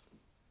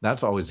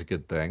 That's always a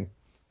good thing.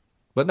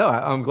 But no,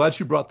 I'm glad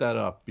you brought that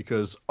up,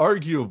 because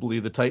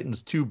arguably the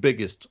Titans' two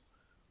biggest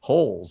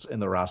holes in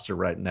the roster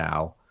right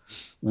now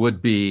would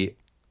be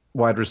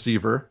wide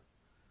receiver.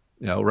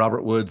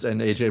 Robert Woods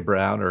and A.J.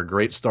 Brown are a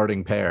great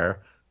starting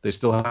pair. They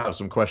still have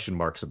some question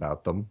marks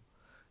about them.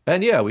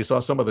 And yeah, we saw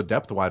some of the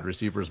depth wide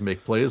receivers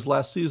make plays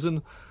last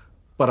season,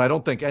 but I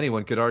don't think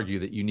anyone could argue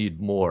that you need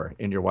more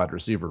in your wide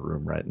receiver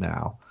room right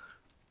now.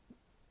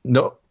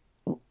 No.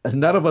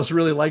 None of us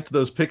really liked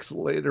those picks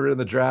later in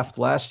the draft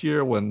last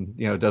year when,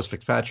 Des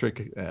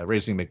Fitzpatrick,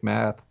 Racing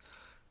McMath.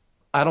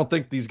 I don't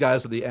think these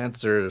guys are the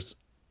answers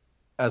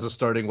as a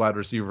starting wide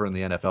receiver in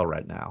the NFL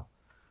right now.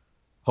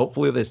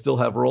 Hopefully they still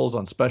have roles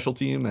on special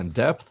team and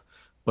depth,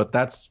 but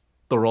that's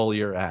the role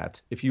you're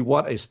at. If you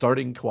want a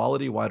starting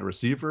quality wide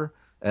receiver,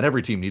 and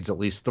every team needs at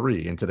least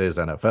 3 in today's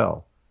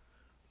NFL,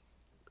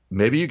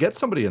 maybe you get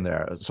somebody in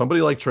there.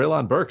 Somebody like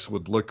Treylon Burks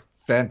would look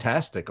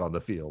fantastic on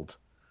the field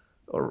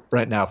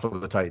right now for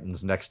the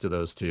Titans next to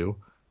those two.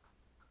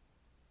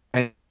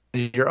 And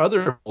your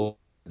other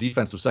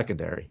defensive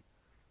secondary.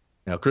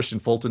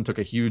 Christian Fulton took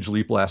a huge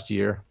leap last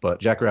year,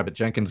 but Jackrabbit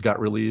Jenkins got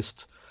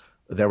released.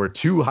 There were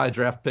two high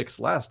draft picks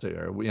last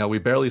year. We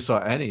barely saw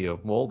any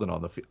of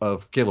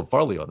of Caleb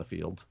Farley on the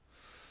field,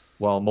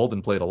 while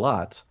Molden played a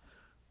lot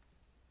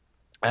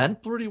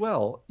and pretty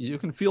well. You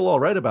can feel all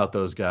right about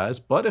those guys,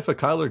 but if a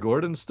Kyler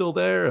Gordon's still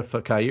there, if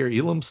a Kyer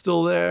Elam's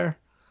still there,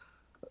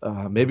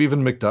 maybe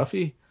even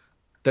McDuffie,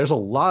 there's a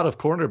lot of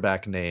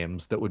cornerback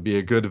names that would be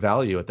a good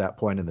value at that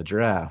point in the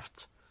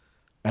draft.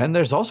 And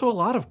there's also a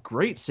lot of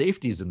great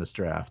safeties in this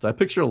draft. I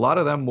picture a lot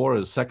of them more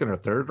as second or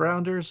third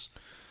rounders.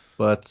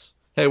 But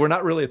hey, we're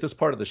not really at this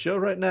part of the show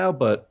right now,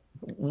 but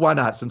why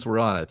not since we're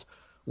on it?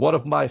 One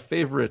of my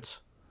favorite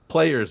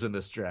players in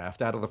this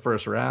draft out of the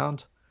first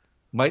round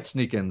might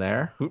sneak in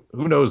there.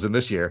 Who knows in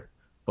this year?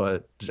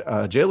 But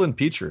Jalen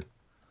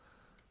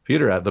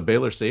Peter at the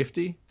Baylor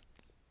safety.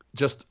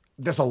 Just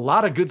there's a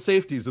lot of good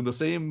safeties in the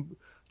same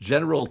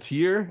general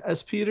tier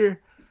as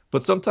Peter.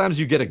 But sometimes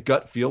you get a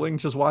gut feeling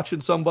just watching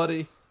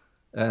somebody,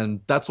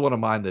 and that's one of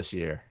mine this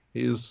year.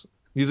 He's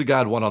a guy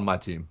I'd want on my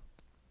team.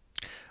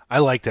 I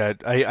like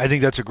that. I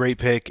think that's a great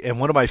pick. And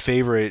one of my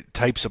favorite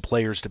types of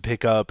players to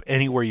pick up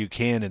anywhere you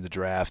can in the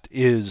draft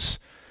is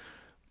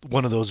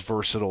one of those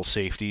versatile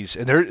safeties.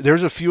 And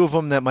there's a few of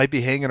them that might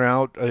be hanging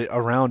out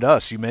around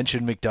us. You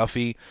mentioned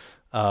McDuffie.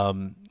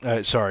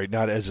 Sorry,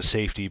 not as a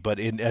safety, but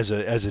as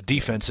a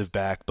defensive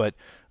back. But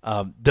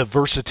the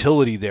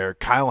versatility there.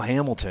 Kyle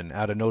Hamilton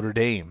out of Notre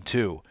Dame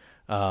too.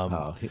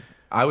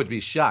 I would be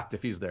shocked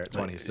if he's there at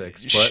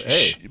 26. But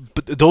hey,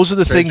 but those are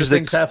the things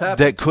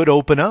that could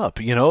open up.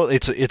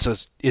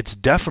 It's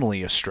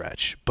definitely a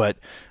stretch. But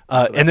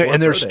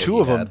there's two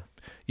of them.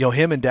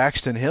 Him and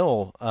Daxton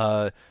Hill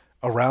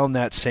around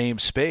that same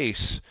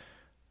space.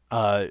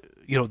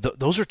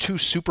 Those are two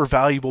super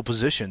valuable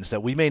positions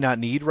that we may not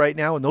need right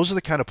now, and those are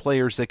the kind of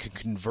players that can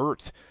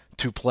convert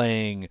to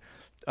playing,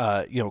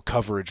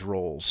 coverage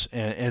roles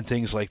and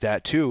things like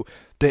that too.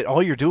 That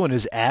all you're doing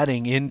is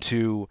adding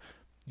into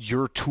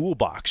your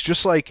toolbox.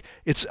 Just like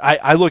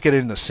I look at it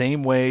in the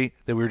same way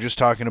that we were just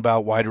talking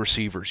about wide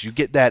receivers. You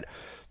get that.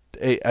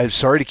 I'm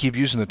sorry to keep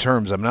using the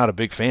terms. I'm not a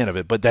big fan of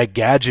it, but that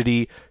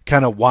gadgety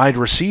kind of wide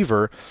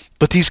receiver.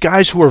 But these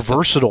guys who are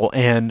versatile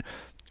and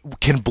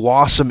can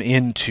blossom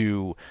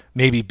into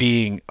maybe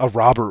being a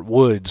Robert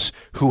Woods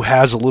who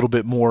has a little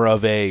bit more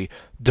of a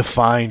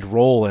defined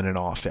role in an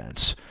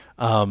offense.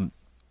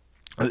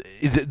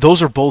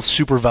 Those are both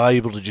super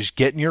valuable to just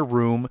get in your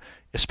room,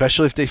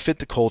 especially if they fit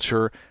the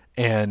culture,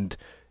 and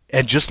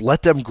just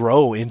let them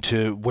grow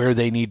into where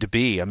they need to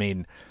be. I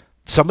mean,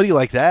 somebody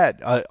like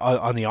that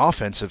on the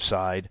offensive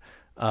side,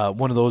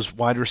 one of those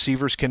wide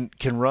receivers can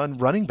run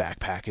running back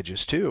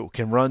packages too,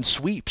 can run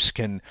sweeps,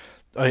 can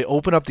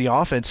open up the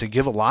offense and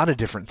give a lot of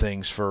different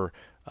things for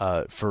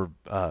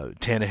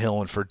Tannehill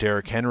and for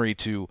Derrick Henry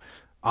to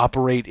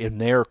operate in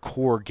their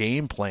core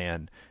game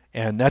plan.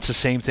 And that's the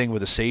same thing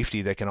with a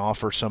safety that can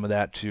offer some of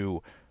that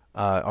to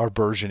our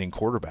burgeoning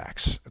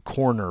cornerbacks.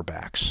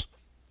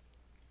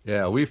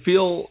 Yeah, we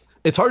feel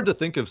it's hard to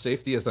think of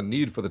safety as a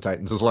need for the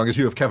Titans as long as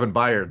you have Kevin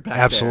Byard back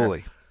Absolutely.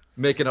 there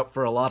making up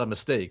for a lot of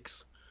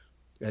mistakes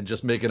and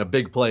just making a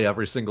big play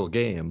every single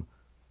game.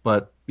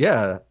 But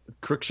yeah,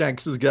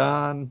 Crookshanks is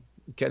gone.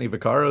 Kenny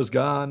Vaccaro's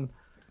gone.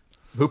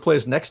 Who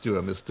plays next to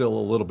him is still a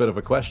little bit of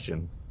a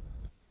question.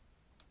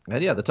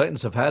 And yeah, the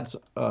Titans have had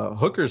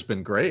Hooker's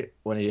been great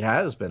when he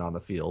has been on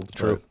the field.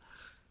 True. But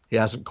he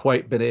hasn't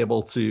quite been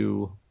able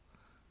to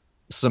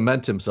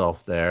cement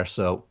himself there.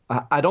 So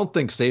I don't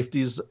think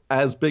safety's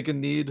as big a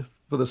need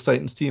for this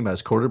Titans team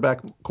as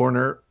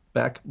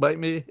cornerback might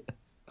be.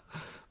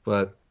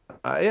 But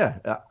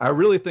I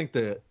really think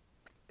that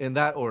in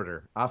that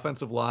order,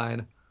 offensive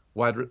line,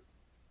 wide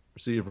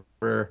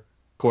receiver,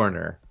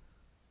 corner,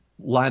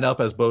 line up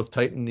as both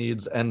Titan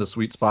needs and the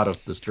sweet spot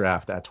of this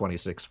draft at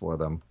 26 for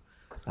them.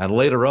 And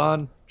later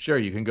on, sure,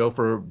 you can go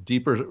for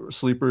deeper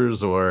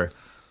sleepers or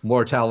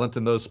more talent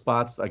in those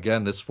spots.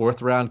 Again, this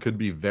fourth round could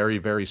be very,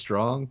 very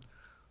strong.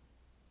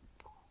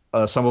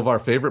 Some of our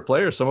favorite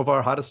players, some of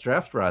our hottest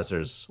draft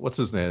risers. What's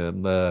his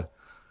name? The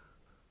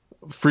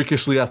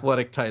freakishly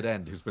athletic tight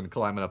end who's been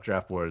climbing up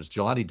draft boards.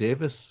 Jelani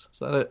Davis? Is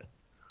that it?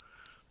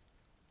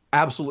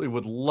 Absolutely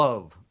would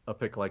love a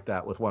pick like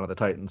that with one of the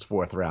Titans'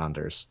 fourth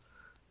rounders.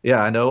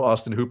 Yeah, I know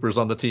Austin Hooper's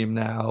on the team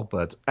now,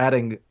 but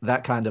adding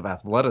that kind of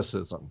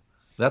athleticism,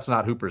 that's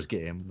not Hooper's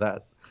game.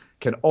 That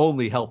can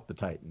only help the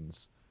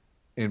Titans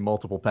in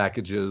multiple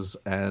packages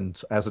and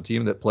as a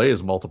team that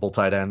plays multiple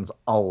tight ends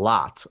a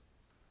lot.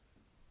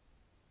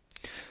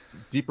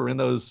 Deeper in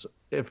those,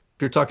 if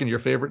you're talking your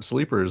favorite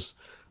sleepers,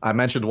 I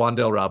mentioned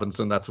Wan'Dale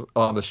Robinson. That's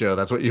on the show.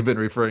 That's what you've been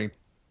referring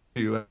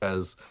to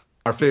as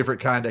our favorite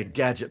kind of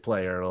gadget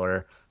player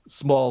or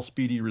small,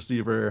 speedy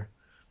receiver.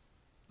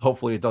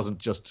 Hopefully it doesn't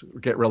just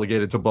get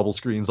relegated to bubble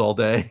screens all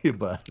day,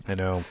 but I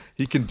know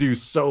he can do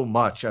so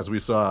much, as we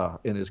saw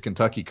in his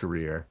Kentucky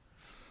career.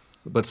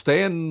 But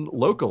staying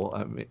local,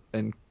 I mean,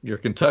 and your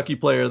Kentucky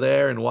player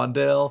there and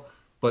Wan'Dale,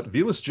 but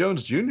Velus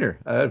Jones Jr.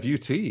 out of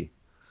UT is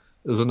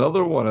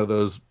another one of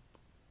those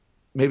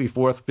maybe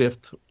fourth,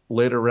 fifth,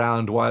 later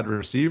round wide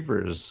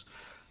receivers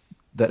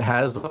that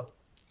has,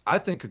 I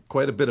think,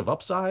 quite a bit of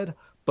upside,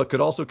 but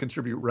could also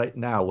contribute right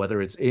now,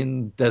 whether it's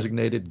in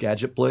designated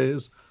gadget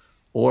plays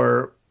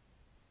or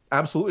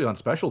absolutely on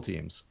special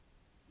teams.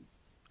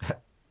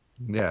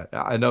 Yeah,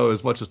 I know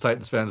as much as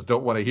Titans fans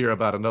don't want to hear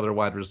about another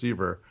wide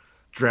receiver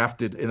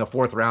drafted in the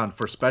fourth round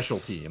for special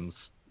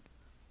teams.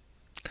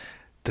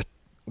 The,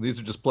 These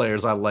are just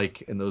players I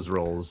like in those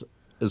roles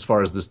as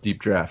far as this deep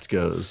draft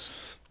goes.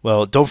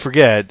 well, don't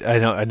forget,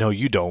 I know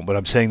you don't, but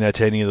I'm saying that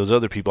to any of those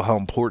other people, how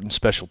important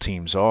special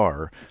teams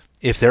are.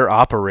 If they're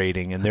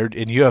operating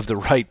and you have the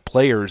right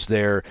players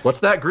there, What's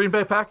that, Green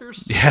Bay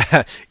Packers?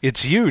 yeah,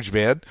 it's huge,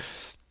 man.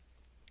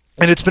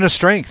 And it's been a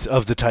strength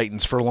of the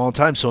Titans for a long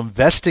time. So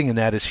investing in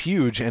that is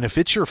huge. And if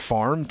it's your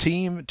farm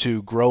team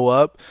to grow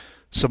up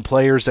some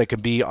players that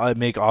can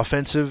make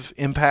offensive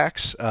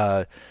impacts,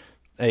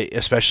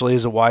 especially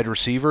as a wide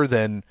receiver,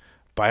 then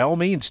by all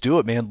means do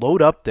it, man.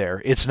 Load up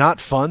there. It's not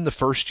fun the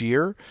first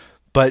year,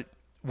 but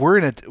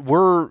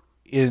we're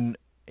in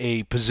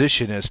a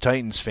position as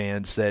Titans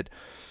fans that,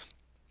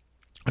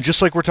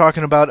 just like we're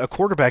talking about, a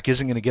quarterback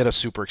isn't going to get us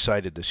super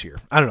excited this year.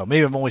 I don't know.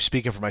 Maybe I'm only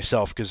speaking for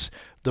myself because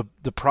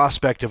the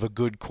prospect of a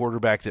good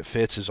quarterback that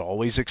fits is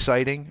always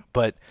exciting.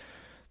 But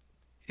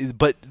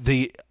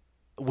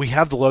we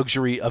have the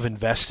luxury of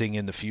investing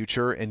in the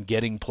future and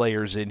getting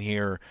players in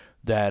here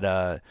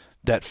that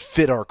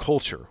fit our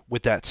culture.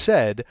 With that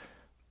said,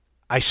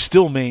 I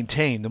still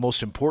maintain the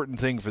most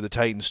important thing for the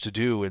Titans to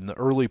do in the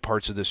early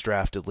parts of this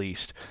draft, at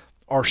least,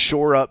 are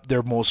shore up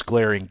their most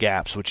glaring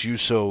gaps, which you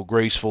so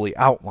gracefully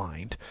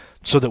outlined,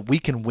 so that we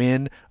can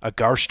win a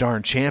gosh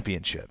darn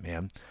championship,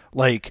 man.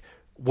 Like,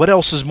 what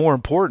else is more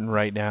important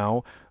right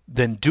now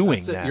than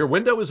doing that? Your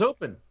window is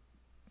open.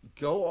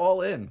 Go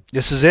all in.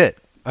 This is it.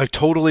 I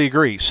totally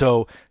agree.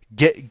 So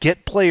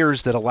get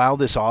players that allow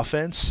this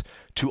offense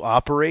to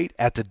operate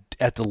at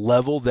the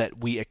level that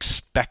we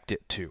expect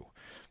it to.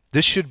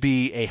 This should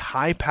be a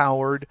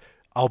high-powered,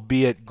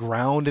 albeit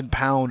ground and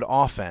pound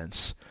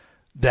offense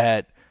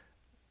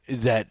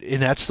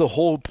and that's the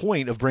whole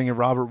point of bringing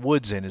Robert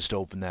Woods in, is to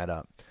open that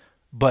up.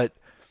 But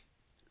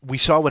we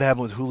saw what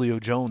happened with Julio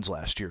Jones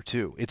last year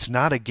too. It's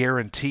not a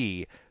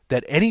guarantee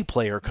that any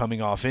player coming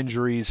off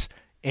injuries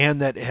and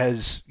that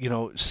is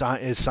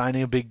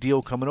signing a big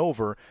deal coming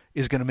over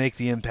is going to make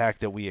the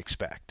impact that we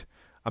expect.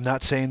 I'm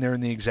not saying they're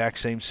in the exact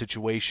same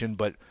situation,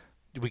 but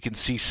we can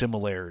see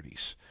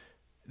similarities.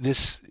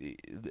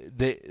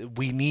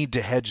 We need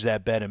to hedge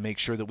that bet and make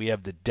sure that we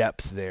have the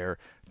depth there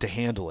to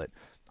handle it.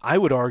 I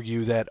would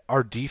argue that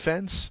our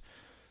defense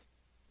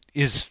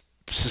is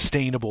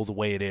sustainable the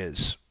way it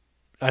is.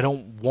 I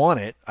don't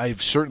want it. I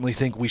certainly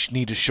think we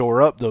need to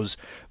shore up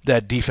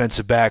that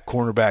defensive back,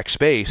 cornerback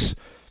space.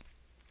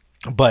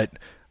 But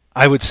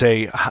I would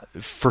say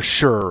for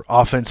sure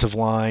offensive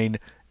line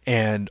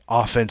and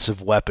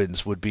offensive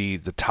weapons would be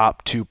the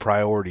top two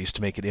priorities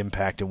to make an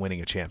impact in winning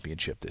a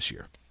championship this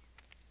year.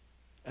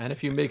 And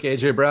if you make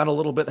A.J. Brown a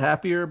little bit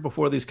happier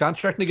before these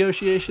contract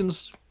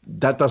negotiations,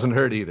 that doesn't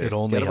hurt either. It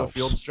only Get him helps. A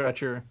field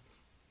stretcher,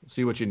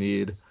 see what you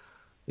need.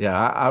 Yeah,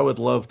 I would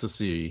love to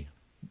see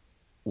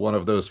one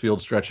of those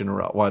field stretching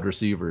wide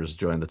receivers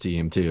join the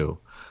team too.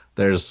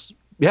 There's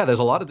a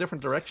lot of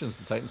different directions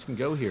the Titans can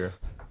go here.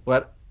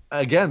 But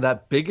again,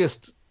 that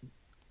biggest,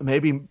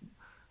 maybe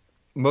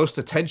most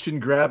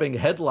attention-grabbing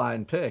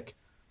headline pick,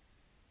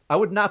 I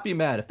would not be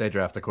mad if they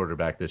draft a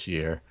quarterback this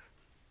year,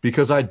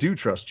 because I do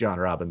trust John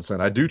Robinson.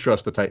 I do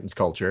trust the Titans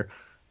culture.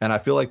 And I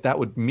feel like that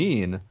would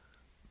mean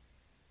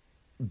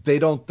they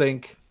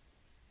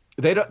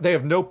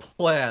have no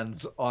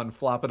plans on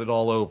flopping it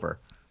all over,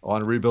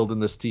 on rebuilding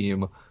this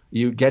team.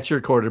 You get your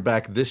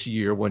quarterback this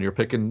year when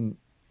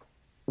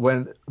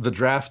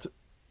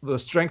the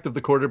strength of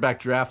the quarterback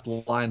draft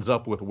lines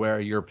up with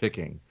where you're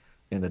picking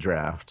in the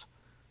draft.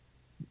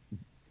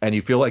 And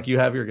you feel like you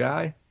have your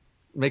guy,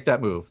 make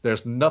that move.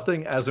 There's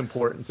nothing as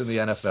important in the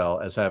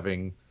NFL as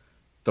having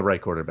the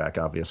right quarterback,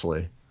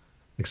 obviously,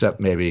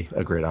 except maybe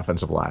a great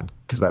offensive line,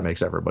 because that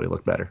makes everybody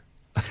look better.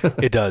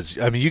 It does.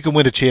 I mean, you can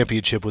win a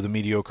championship with a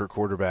mediocre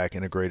quarterback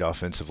and a great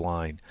offensive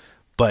line,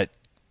 but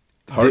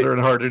harder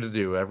and harder to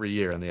do every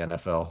year in the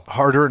NFL.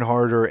 Harder and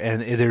harder,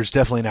 and there's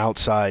definitely an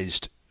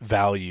outsized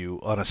value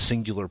on a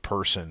singular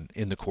person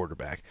in the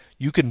quarterback.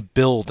 You can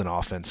build an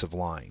offensive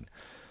line.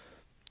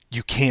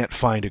 You can't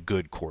find a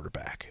good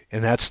quarterback,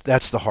 and that's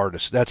the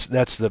hardest. That's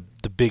the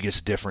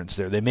biggest difference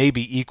there. They may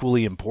be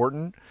equally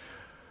important,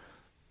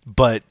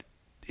 but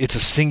it's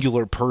a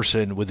singular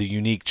person with a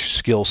unique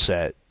skill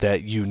set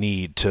that you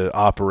need to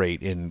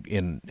operate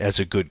in as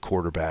a good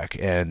quarterback.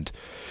 And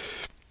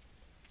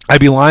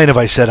I'd be lying if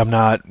I said I'm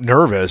not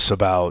nervous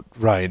about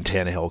Ryan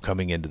Tannehill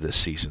coming into this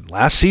season.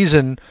 Last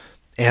season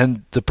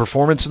and the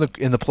performance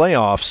in the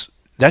playoffs,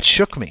 that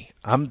shook me.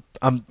 I'm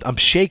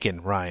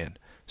shaken, Ryan.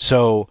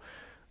 So,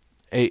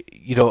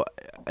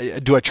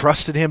 do I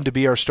trust him to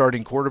be our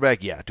starting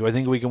quarterback? Yeah. Do I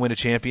think we can win a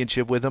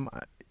championship with him?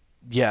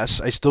 Yes,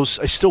 I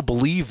still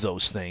believe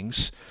those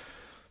things,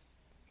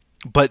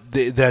 but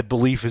that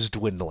belief is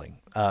dwindling.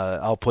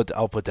 I'll put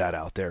that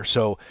out there.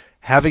 So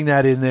having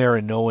that in there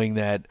and knowing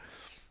that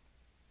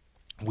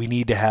we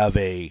need to have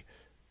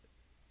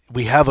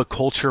we have a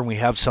culture and we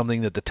have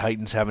something that the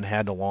Titans haven't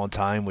had in a long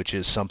time, which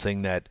is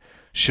something that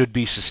should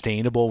be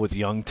sustainable with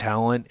young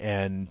talent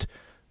and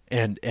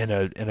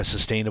a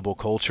sustainable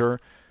culture.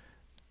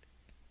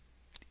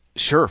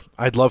 Sure,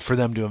 I'd love for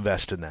them to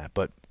invest in that,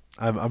 but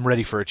I'm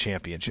ready for a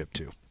championship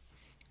too.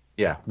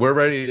 Yeah, we're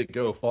ready to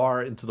go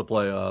far into the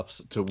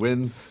playoffs to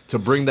win, to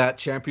bring that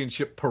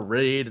championship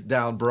parade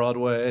down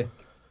Broadway.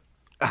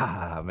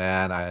 Ah,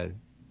 man,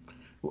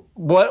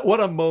 what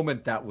a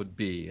moment that would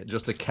be.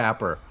 Just a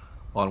capper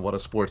on what a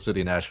sports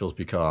city Nashville's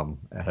become.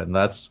 And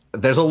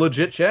there's a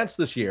legit chance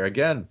this year.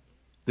 Again,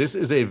 this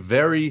is a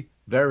very,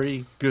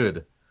 very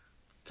good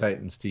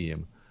Titans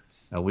team.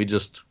 And we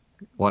just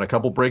want a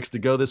couple breaks to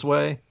go this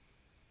way.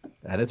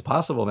 And it's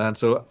possible, man.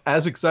 So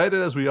as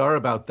excited as we are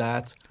about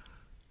that,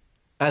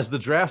 as the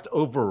draft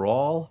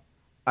overall,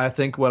 I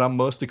think what I'm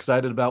most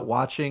excited about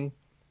watching,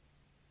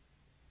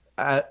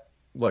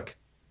 look,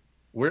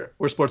 we're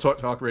sports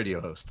talk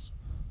radio hosts.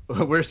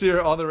 We're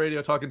here on the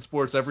radio talking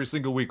sports every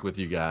single week with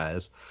you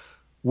guys.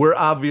 We're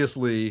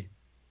obviously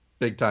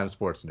big-time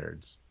sports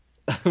nerds.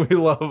 We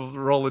love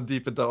rolling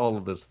deep into all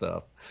of this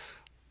stuff.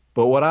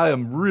 But what I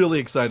am really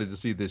excited to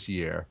see this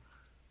year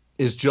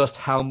is just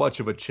how much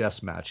of a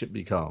chess match it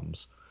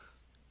becomes.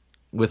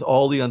 With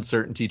all the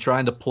uncertainty,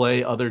 trying to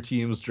play other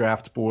teams'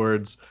 draft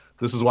boards.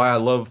 This is why I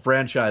love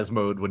franchise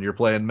mode when you're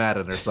playing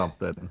Madden or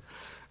something.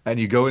 And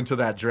you go into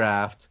that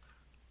draft.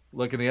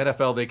 Look, in the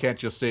NFL, they can't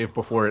just save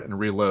before it and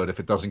reload if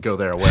it doesn't go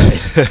their way.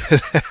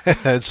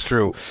 That's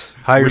true.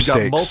 Higher We've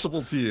stakes. got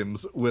multiple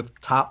teams with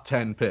top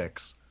 10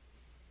 picks.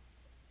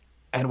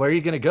 And where are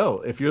you going to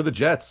go? If you're the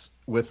Jets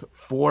with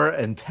 4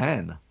 and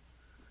 10,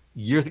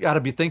 you've got to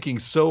be thinking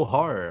so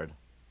hard.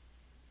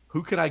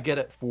 Who can I get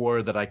at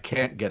 4 that I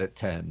can't get at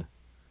 10?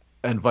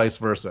 And vice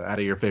versa, out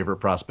of your favorite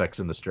prospects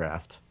in this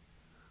draft.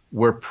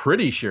 We're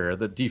pretty sure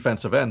that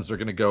defensive ends are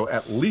going to go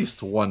at least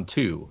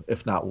 1-2,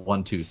 if not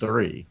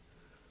 1-2-3.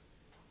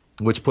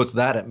 Which puts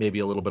that at maybe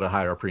a little bit of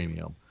higher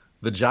premium.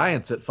 The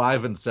Giants at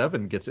 5 and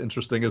 7 gets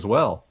interesting as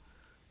well.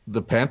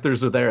 The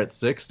Panthers are there at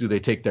 6. Do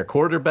they take their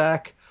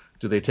quarterback?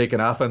 Do they take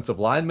an offensive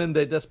lineman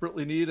they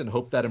desperately need and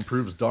hope that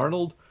improves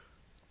Darnold?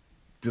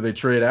 Do they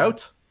trade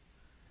out?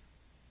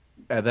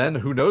 And then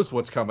who knows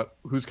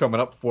who's coming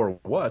up for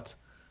what?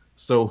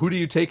 So who do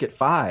you take at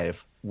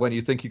 5 when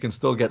you think you can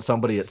still get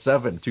somebody at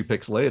 7, 2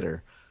 picks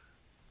later?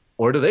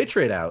 Or do they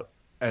trade out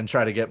and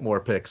try to get more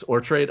picks,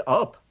 or trade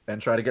up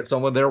and try to get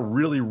someone they're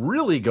really,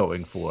 really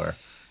going for?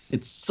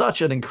 It's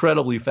such an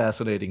incredibly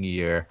fascinating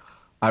year.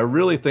 I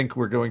really think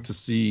we're going to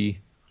see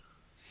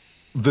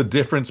the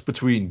difference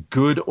between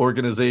good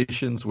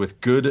organizations with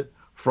good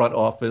front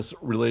office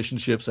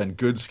relationships and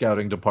good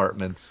scouting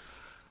departments.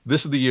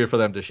 This is the year for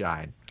them to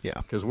shine. Yeah.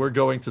 Because we're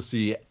going to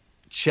see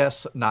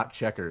chess, not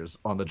checkers,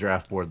 on the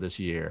draft board this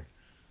year.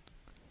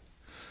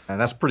 And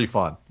that's pretty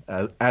fun.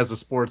 As a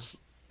sports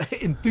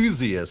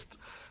enthusiast,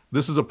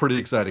 this is a pretty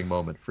exciting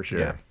moment for sure.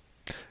 Yeah.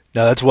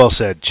 No, that's well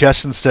said.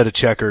 Chess instead of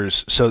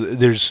checkers. So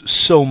there's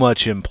so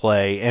much in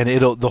play, and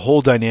the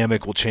whole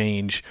dynamic will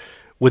change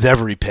with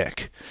every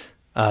pick.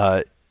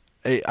 I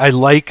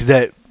like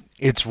that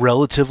it's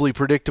relatively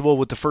predictable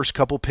what the first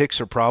couple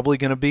picks are probably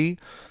going to be,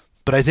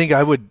 but I think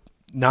I would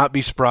not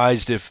be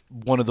surprised if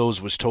one of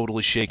those was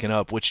totally shaken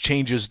up, which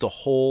changes the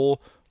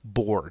whole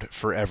board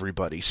for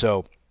everybody.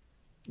 So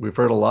we've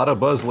heard a lot of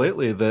buzz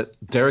lately that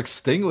Derek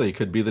Stingley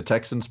could be the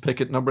Texans' pick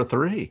at number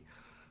 3.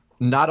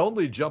 Not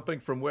only jumping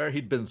from where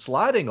he'd been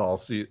sliding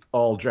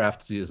all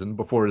draft season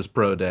before his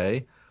pro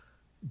day,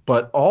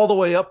 but all the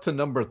way up to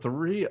number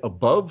 3,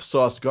 above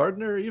Sauce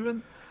Gardner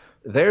even.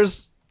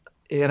 There's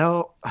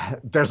a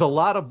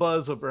lot of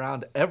buzz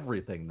around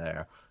everything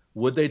there.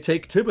 Would they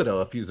take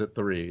Thibodeau if he's at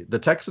 3? The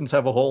Texans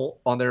have a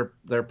hole on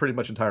their pretty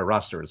much entire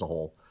roster as a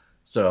whole.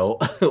 So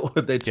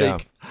would they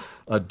take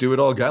a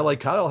do-it-all guy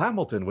like Kyle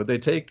Hamilton? Would they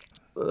take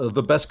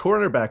the best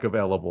cornerback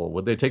available?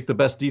 Would they take the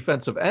best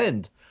defensive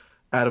end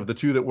out of the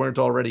 2 that weren't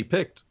already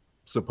picked,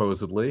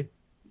 supposedly?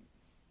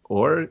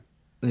 Or,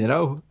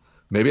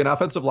 maybe an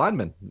offensive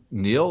lineman.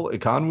 Neil,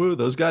 Ikonwu,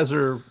 those guys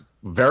are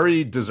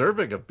very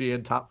deserving of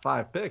being top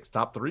 5 picks,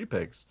 top 3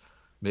 picks,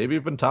 maybe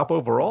even top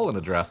overall in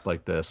a draft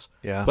like this.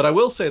 Yeah. But I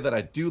will say that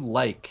I do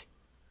like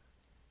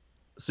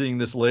seeing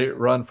this late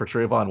run for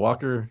Trayvon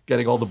Walker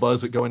getting all the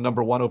buzz at going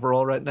number 1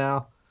 overall right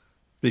now,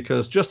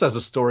 because just as a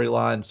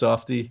storyline,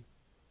 Softy,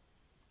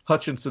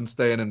 Hutchinson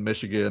staying in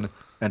Michigan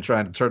and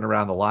trying to turn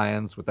around the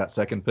Lions with that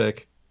second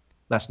pick,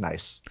 that's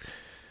nice.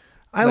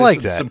 I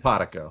like that.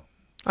 Simpatico.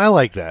 I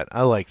like that.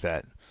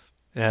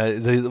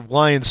 The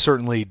Lions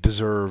certainly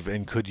deserve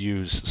and could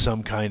use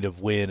some kind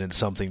of win and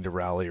something to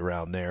rally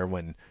around there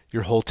when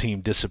your whole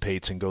team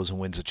dissipates and goes and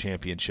wins a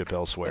championship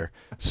elsewhere.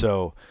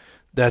 So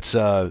that's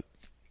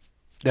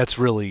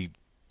really,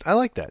 I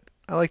like that.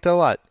 I like that a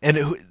lot. And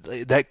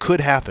that could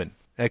happen.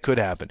 That could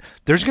happen.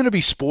 There's going to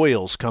be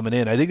spoils coming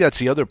in. I think that's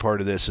the other part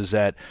of this, is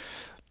that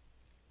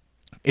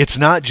it's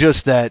not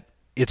just that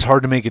it's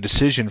hard to make a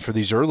decision for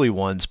these early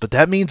ones, but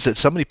that means that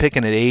somebody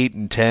picking at 8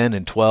 and 10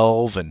 and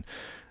 12, and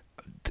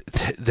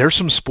there's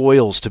some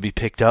spoils to be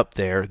picked up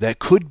there that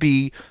could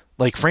be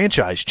like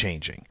franchise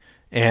changing.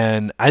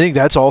 And I think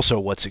that's also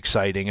what's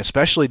exciting,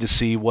 especially to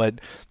see what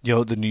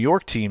the New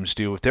York teams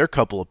do with their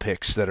couple of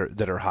picks that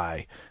are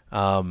high.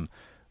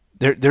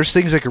 There's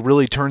things that could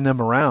really turn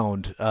them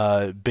around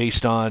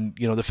based on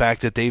the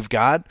fact that they've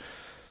got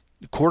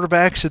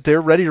quarterbacks that they're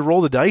ready to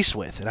roll the dice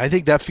with. And I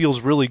think that feels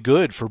really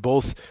good for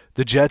both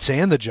the Jets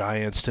and the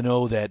Giants to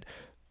know that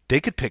they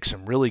could pick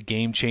some really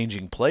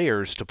game-changing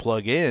players to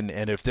plug in.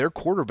 And if their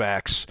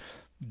quarterbacks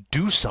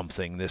do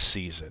something this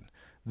season,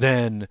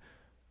 then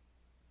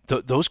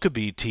those could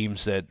be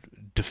teams that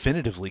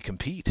definitively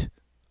compete.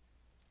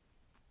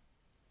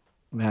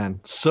 Man,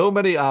 so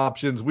many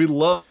options. We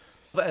love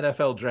the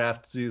NFL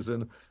draft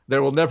season.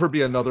 There will never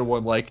be another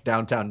one like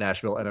downtown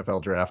Nashville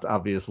NFL draft,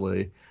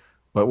 obviously,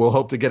 but we'll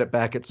hope to get it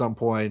back at some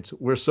point.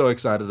 We're so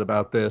excited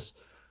about this.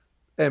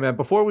 Hey, man,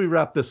 before we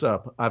wrap this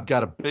up, I've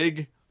got a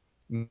big,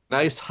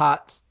 nice,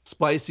 hot,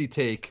 spicy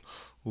take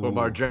from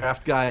our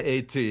draft guy,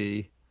 AT.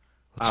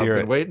 Let's hear it.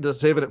 I've been waiting to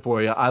saving it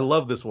for you. I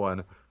love this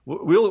one.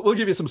 We'll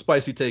give you some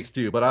spicy takes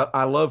too, but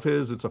I love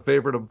his. It's a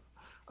favorite of.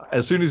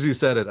 As soon as he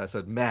said it, I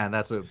said, "Man,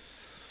 that's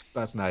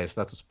nice.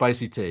 That's a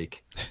spicy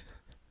take."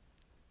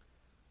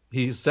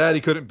 He's sad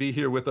he couldn't be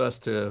here with us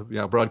to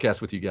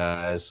broadcast with you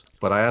guys,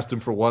 but I asked him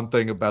for one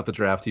thing about the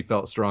draft he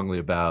felt strongly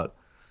about,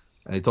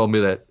 and he told me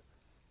that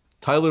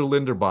Tyler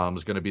Linderbaum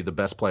is going to be the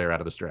best player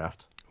out of this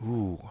draft.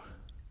 Ooh,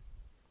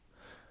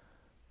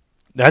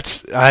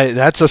 that's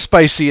a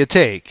spicy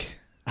take.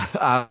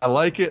 I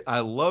like it.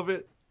 I love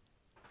it.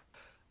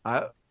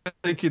 I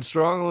thinking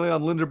strongly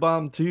on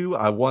Linderbaum too.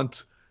 I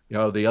want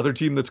the other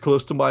team that's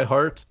close to my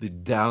heart, the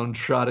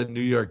downtrodden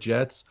New York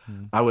Jets.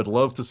 I would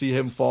love to see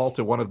him fall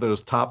to one of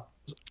those top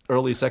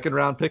early second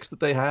round picks that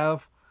they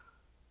have,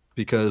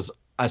 because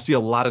I see a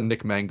lot of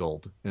Nick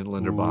Mangold in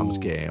Linderbaum's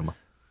game,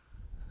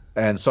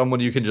 and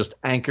someone you can just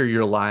anchor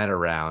your line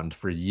around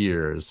for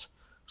years.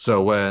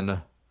 So when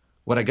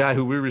a guy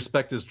who we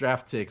respect his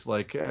draft takes,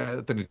 like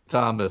Anthony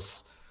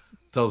Thomas,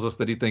 tells us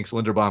that he thinks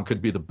Linderbaum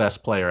could be the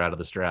best player out of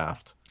this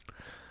draft,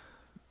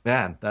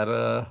 man,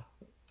 that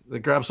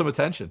grabs some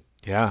attention.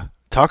 Yeah.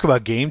 Talk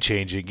about game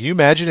changing. Can you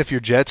imagine if your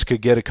Jets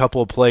could get a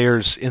couple of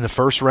players in the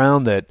first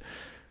round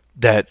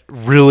that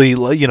really,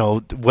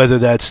 whether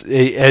that's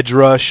a edge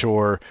rush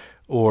or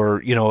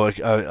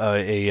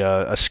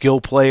a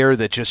skill player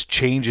that just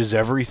changes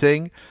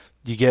everything?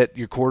 You get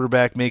your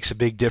quarterback makes a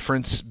big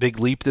difference, big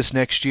leap this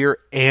next year,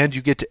 and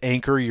you get to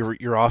anchor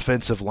your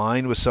offensive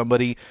line with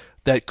somebody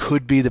that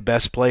could be the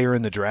best player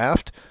in the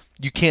draft.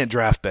 You can't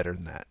draft better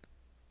than that.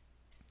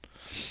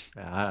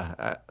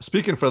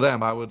 Speaking for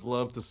them, I would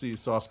love to see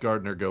Sauce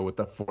Gardner go with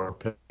the 4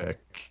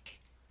 pick.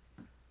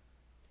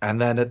 And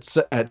then it's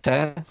at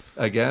 10.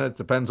 Again, it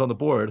depends on the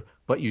board,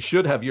 but you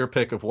should have your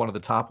pick of one of the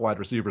top wide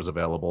receivers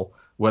available,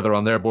 whether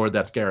on their board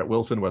that's Garrett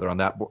Wilson, whether on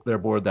their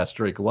board that's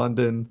Drake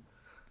London.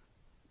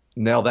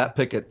 Nail that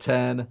pick at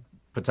 10.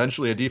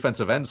 Potentially a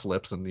defensive end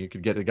slips, and you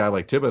could get a guy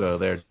like Thibodeau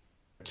there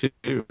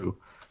too.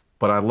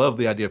 But I love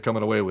the idea of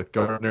coming away with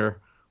Gardner,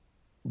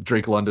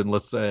 Drake London,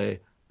 let's say,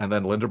 and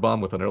then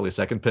Linderbaum with an early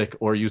second pick,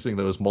 or using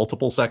those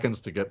multiple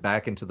seconds to get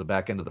back into the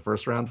back end of the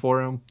first round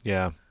for him.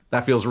 Yeah.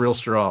 That feels real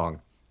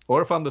strong.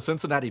 Or if I'm the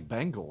Cincinnati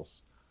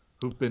Bengals,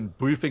 who've been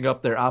beefing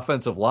up their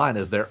offensive line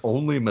as their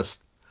only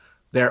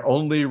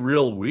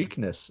real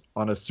weakness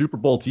on a Super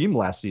Bowl team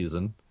last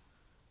season.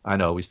 I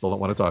know we still don't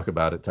want to talk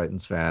about it,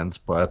 Titans fans,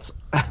 but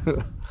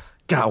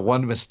got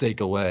one mistake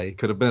away.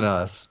 Could have been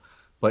us.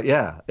 But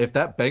yeah, if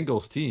that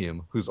Bengals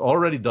team, who's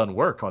already done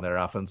work on their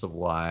offensive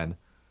line,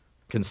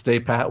 can stay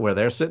pat where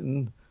they're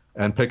sitting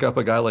and pick up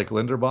a guy like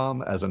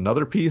Linderbaum as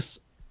another piece,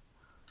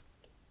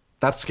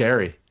 that's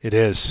scary. It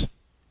is.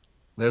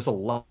 There's a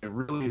lot of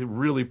really,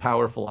 really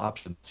powerful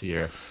options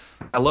here.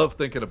 I love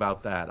thinking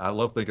about that. I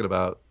love thinking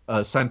about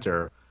a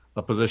center,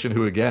 a position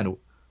who, again,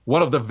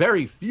 one of the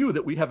very few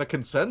that we have a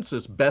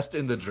consensus best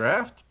in the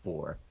draft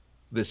for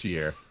this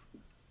year.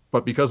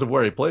 But because of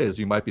where he plays,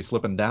 you might be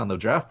slipping down the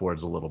draft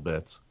boards a little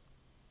bit.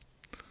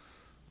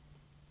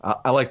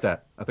 I like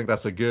that. I think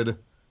that's a good,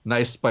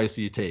 nice,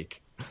 spicy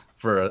take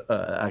for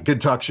a good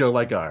talk show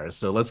like ours.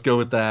 So let's go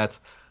with that.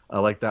 I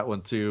like that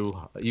one too.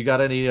 You got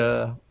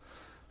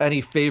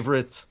any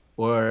favorites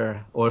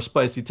or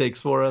spicy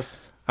takes for us?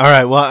 All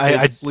right. Well,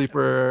 I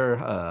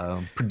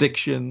sleeper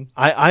prediction.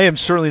 I am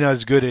certainly not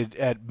as good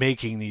at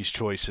making these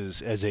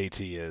choices as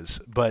AT is,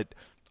 but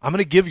I'm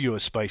going to give you a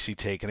spicy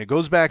take, and it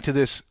goes back to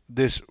this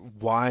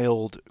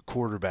wild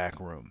quarterback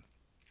room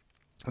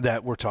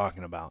that we're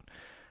talking about.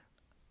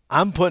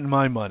 I'm putting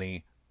my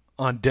money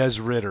on Des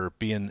Ridder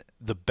being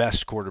the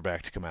best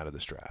quarterback to come out of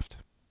this draft.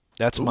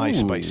 That's my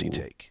spicy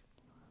take.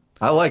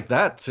 I like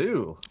that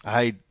too.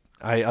 I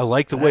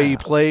like the way he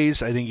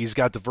plays. I think he's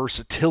got the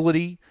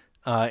versatility,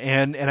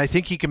 and I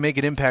think he can make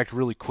an impact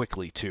really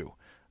quickly too,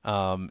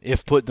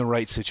 if put in the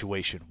right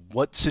situation.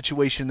 What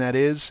situation that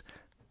is,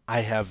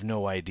 I have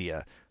no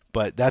idea.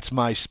 But that's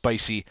my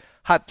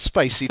hot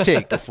spicy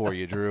take for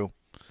you, Drew.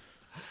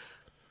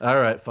 All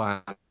right,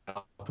 fine.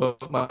 I'll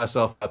put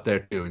myself out there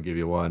too and give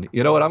you one.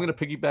 You know what? I'm going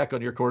to piggyback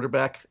on your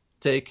quarterback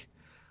take.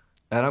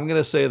 And I'm going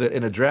to say that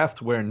in a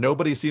draft where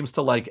nobody seems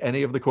to like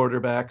any of the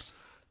quarterbacks,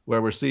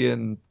 where we're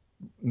seeing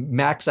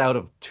max out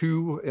of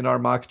 2 in our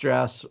mock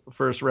drafts,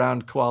 first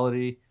round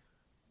quality,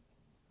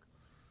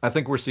 I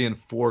think we're seeing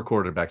 4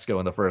 quarterbacks go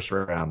in the first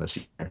round this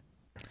year.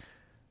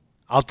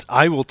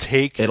 I will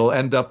take It'll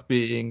end up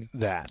being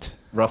that.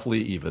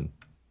 roughly even.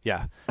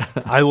 Yeah,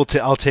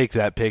 I'll take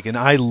that pick, and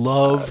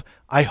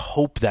I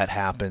hope that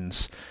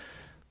happens.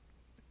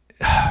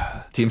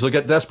 Teams will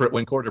get desperate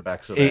when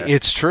quarterbacks are there.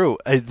 It's true.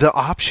 The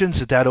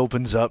options that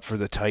opens up for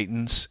the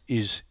Titans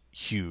is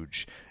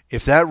huge.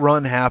 If that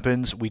run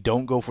happens, we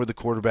don't go for the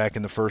quarterback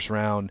in the first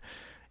round,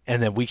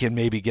 and then we can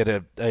maybe get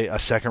a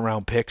second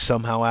round pick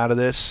somehow out of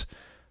this.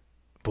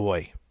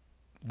 Boy,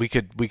 we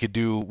could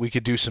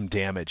do some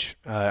damage.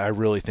 I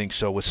really think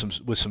so with some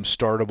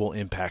startable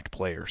impact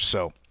players.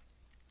 So,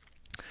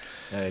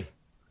 hey,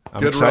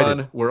 I'm good excited.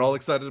 run. We're all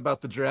excited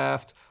about the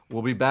draft.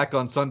 We'll be back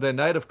on Sunday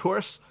night, of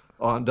course,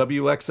 on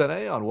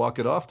WXNA on Walk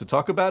It Off to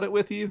talk about it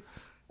with you.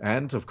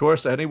 And, of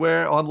course,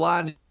 anywhere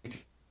online, you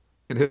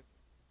can hit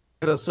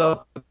us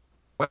up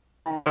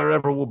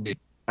wherever we'll be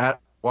at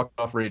Walk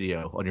It Off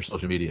Radio on your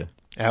social media.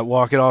 At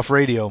Walk It Off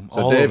Radio,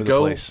 So all Dave, over the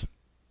place.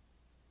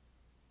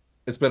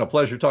 It's been a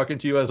pleasure talking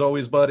to you as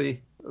always,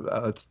 buddy.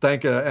 Let's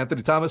thank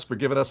Anthony Thomas for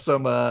giving us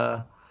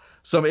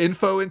some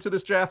info into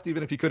this draft,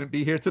 even if he couldn't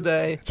be here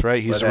today. That's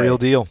right. He's a real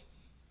deal.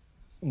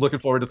 I'm looking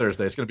forward to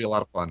Thursday. It's going to be a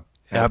lot of fun.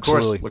 And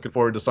Absolutely. Of course, looking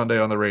forward to Sunday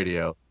on the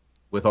radio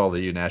with all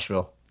of you,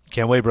 Nashville.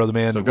 Can't wait, brother,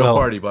 man. So go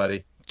party,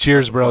 buddy.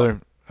 Cheers, brother.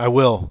 Fun. I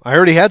will. I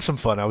already had some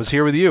fun. I was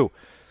here with you.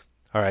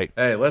 All right.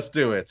 Hey, let's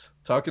do it.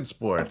 Talking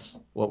sports,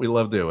 what we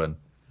love doing.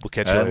 We'll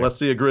catch you later. Let's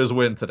see a Grizz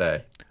win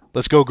today.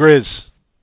 Let's go, Grizz.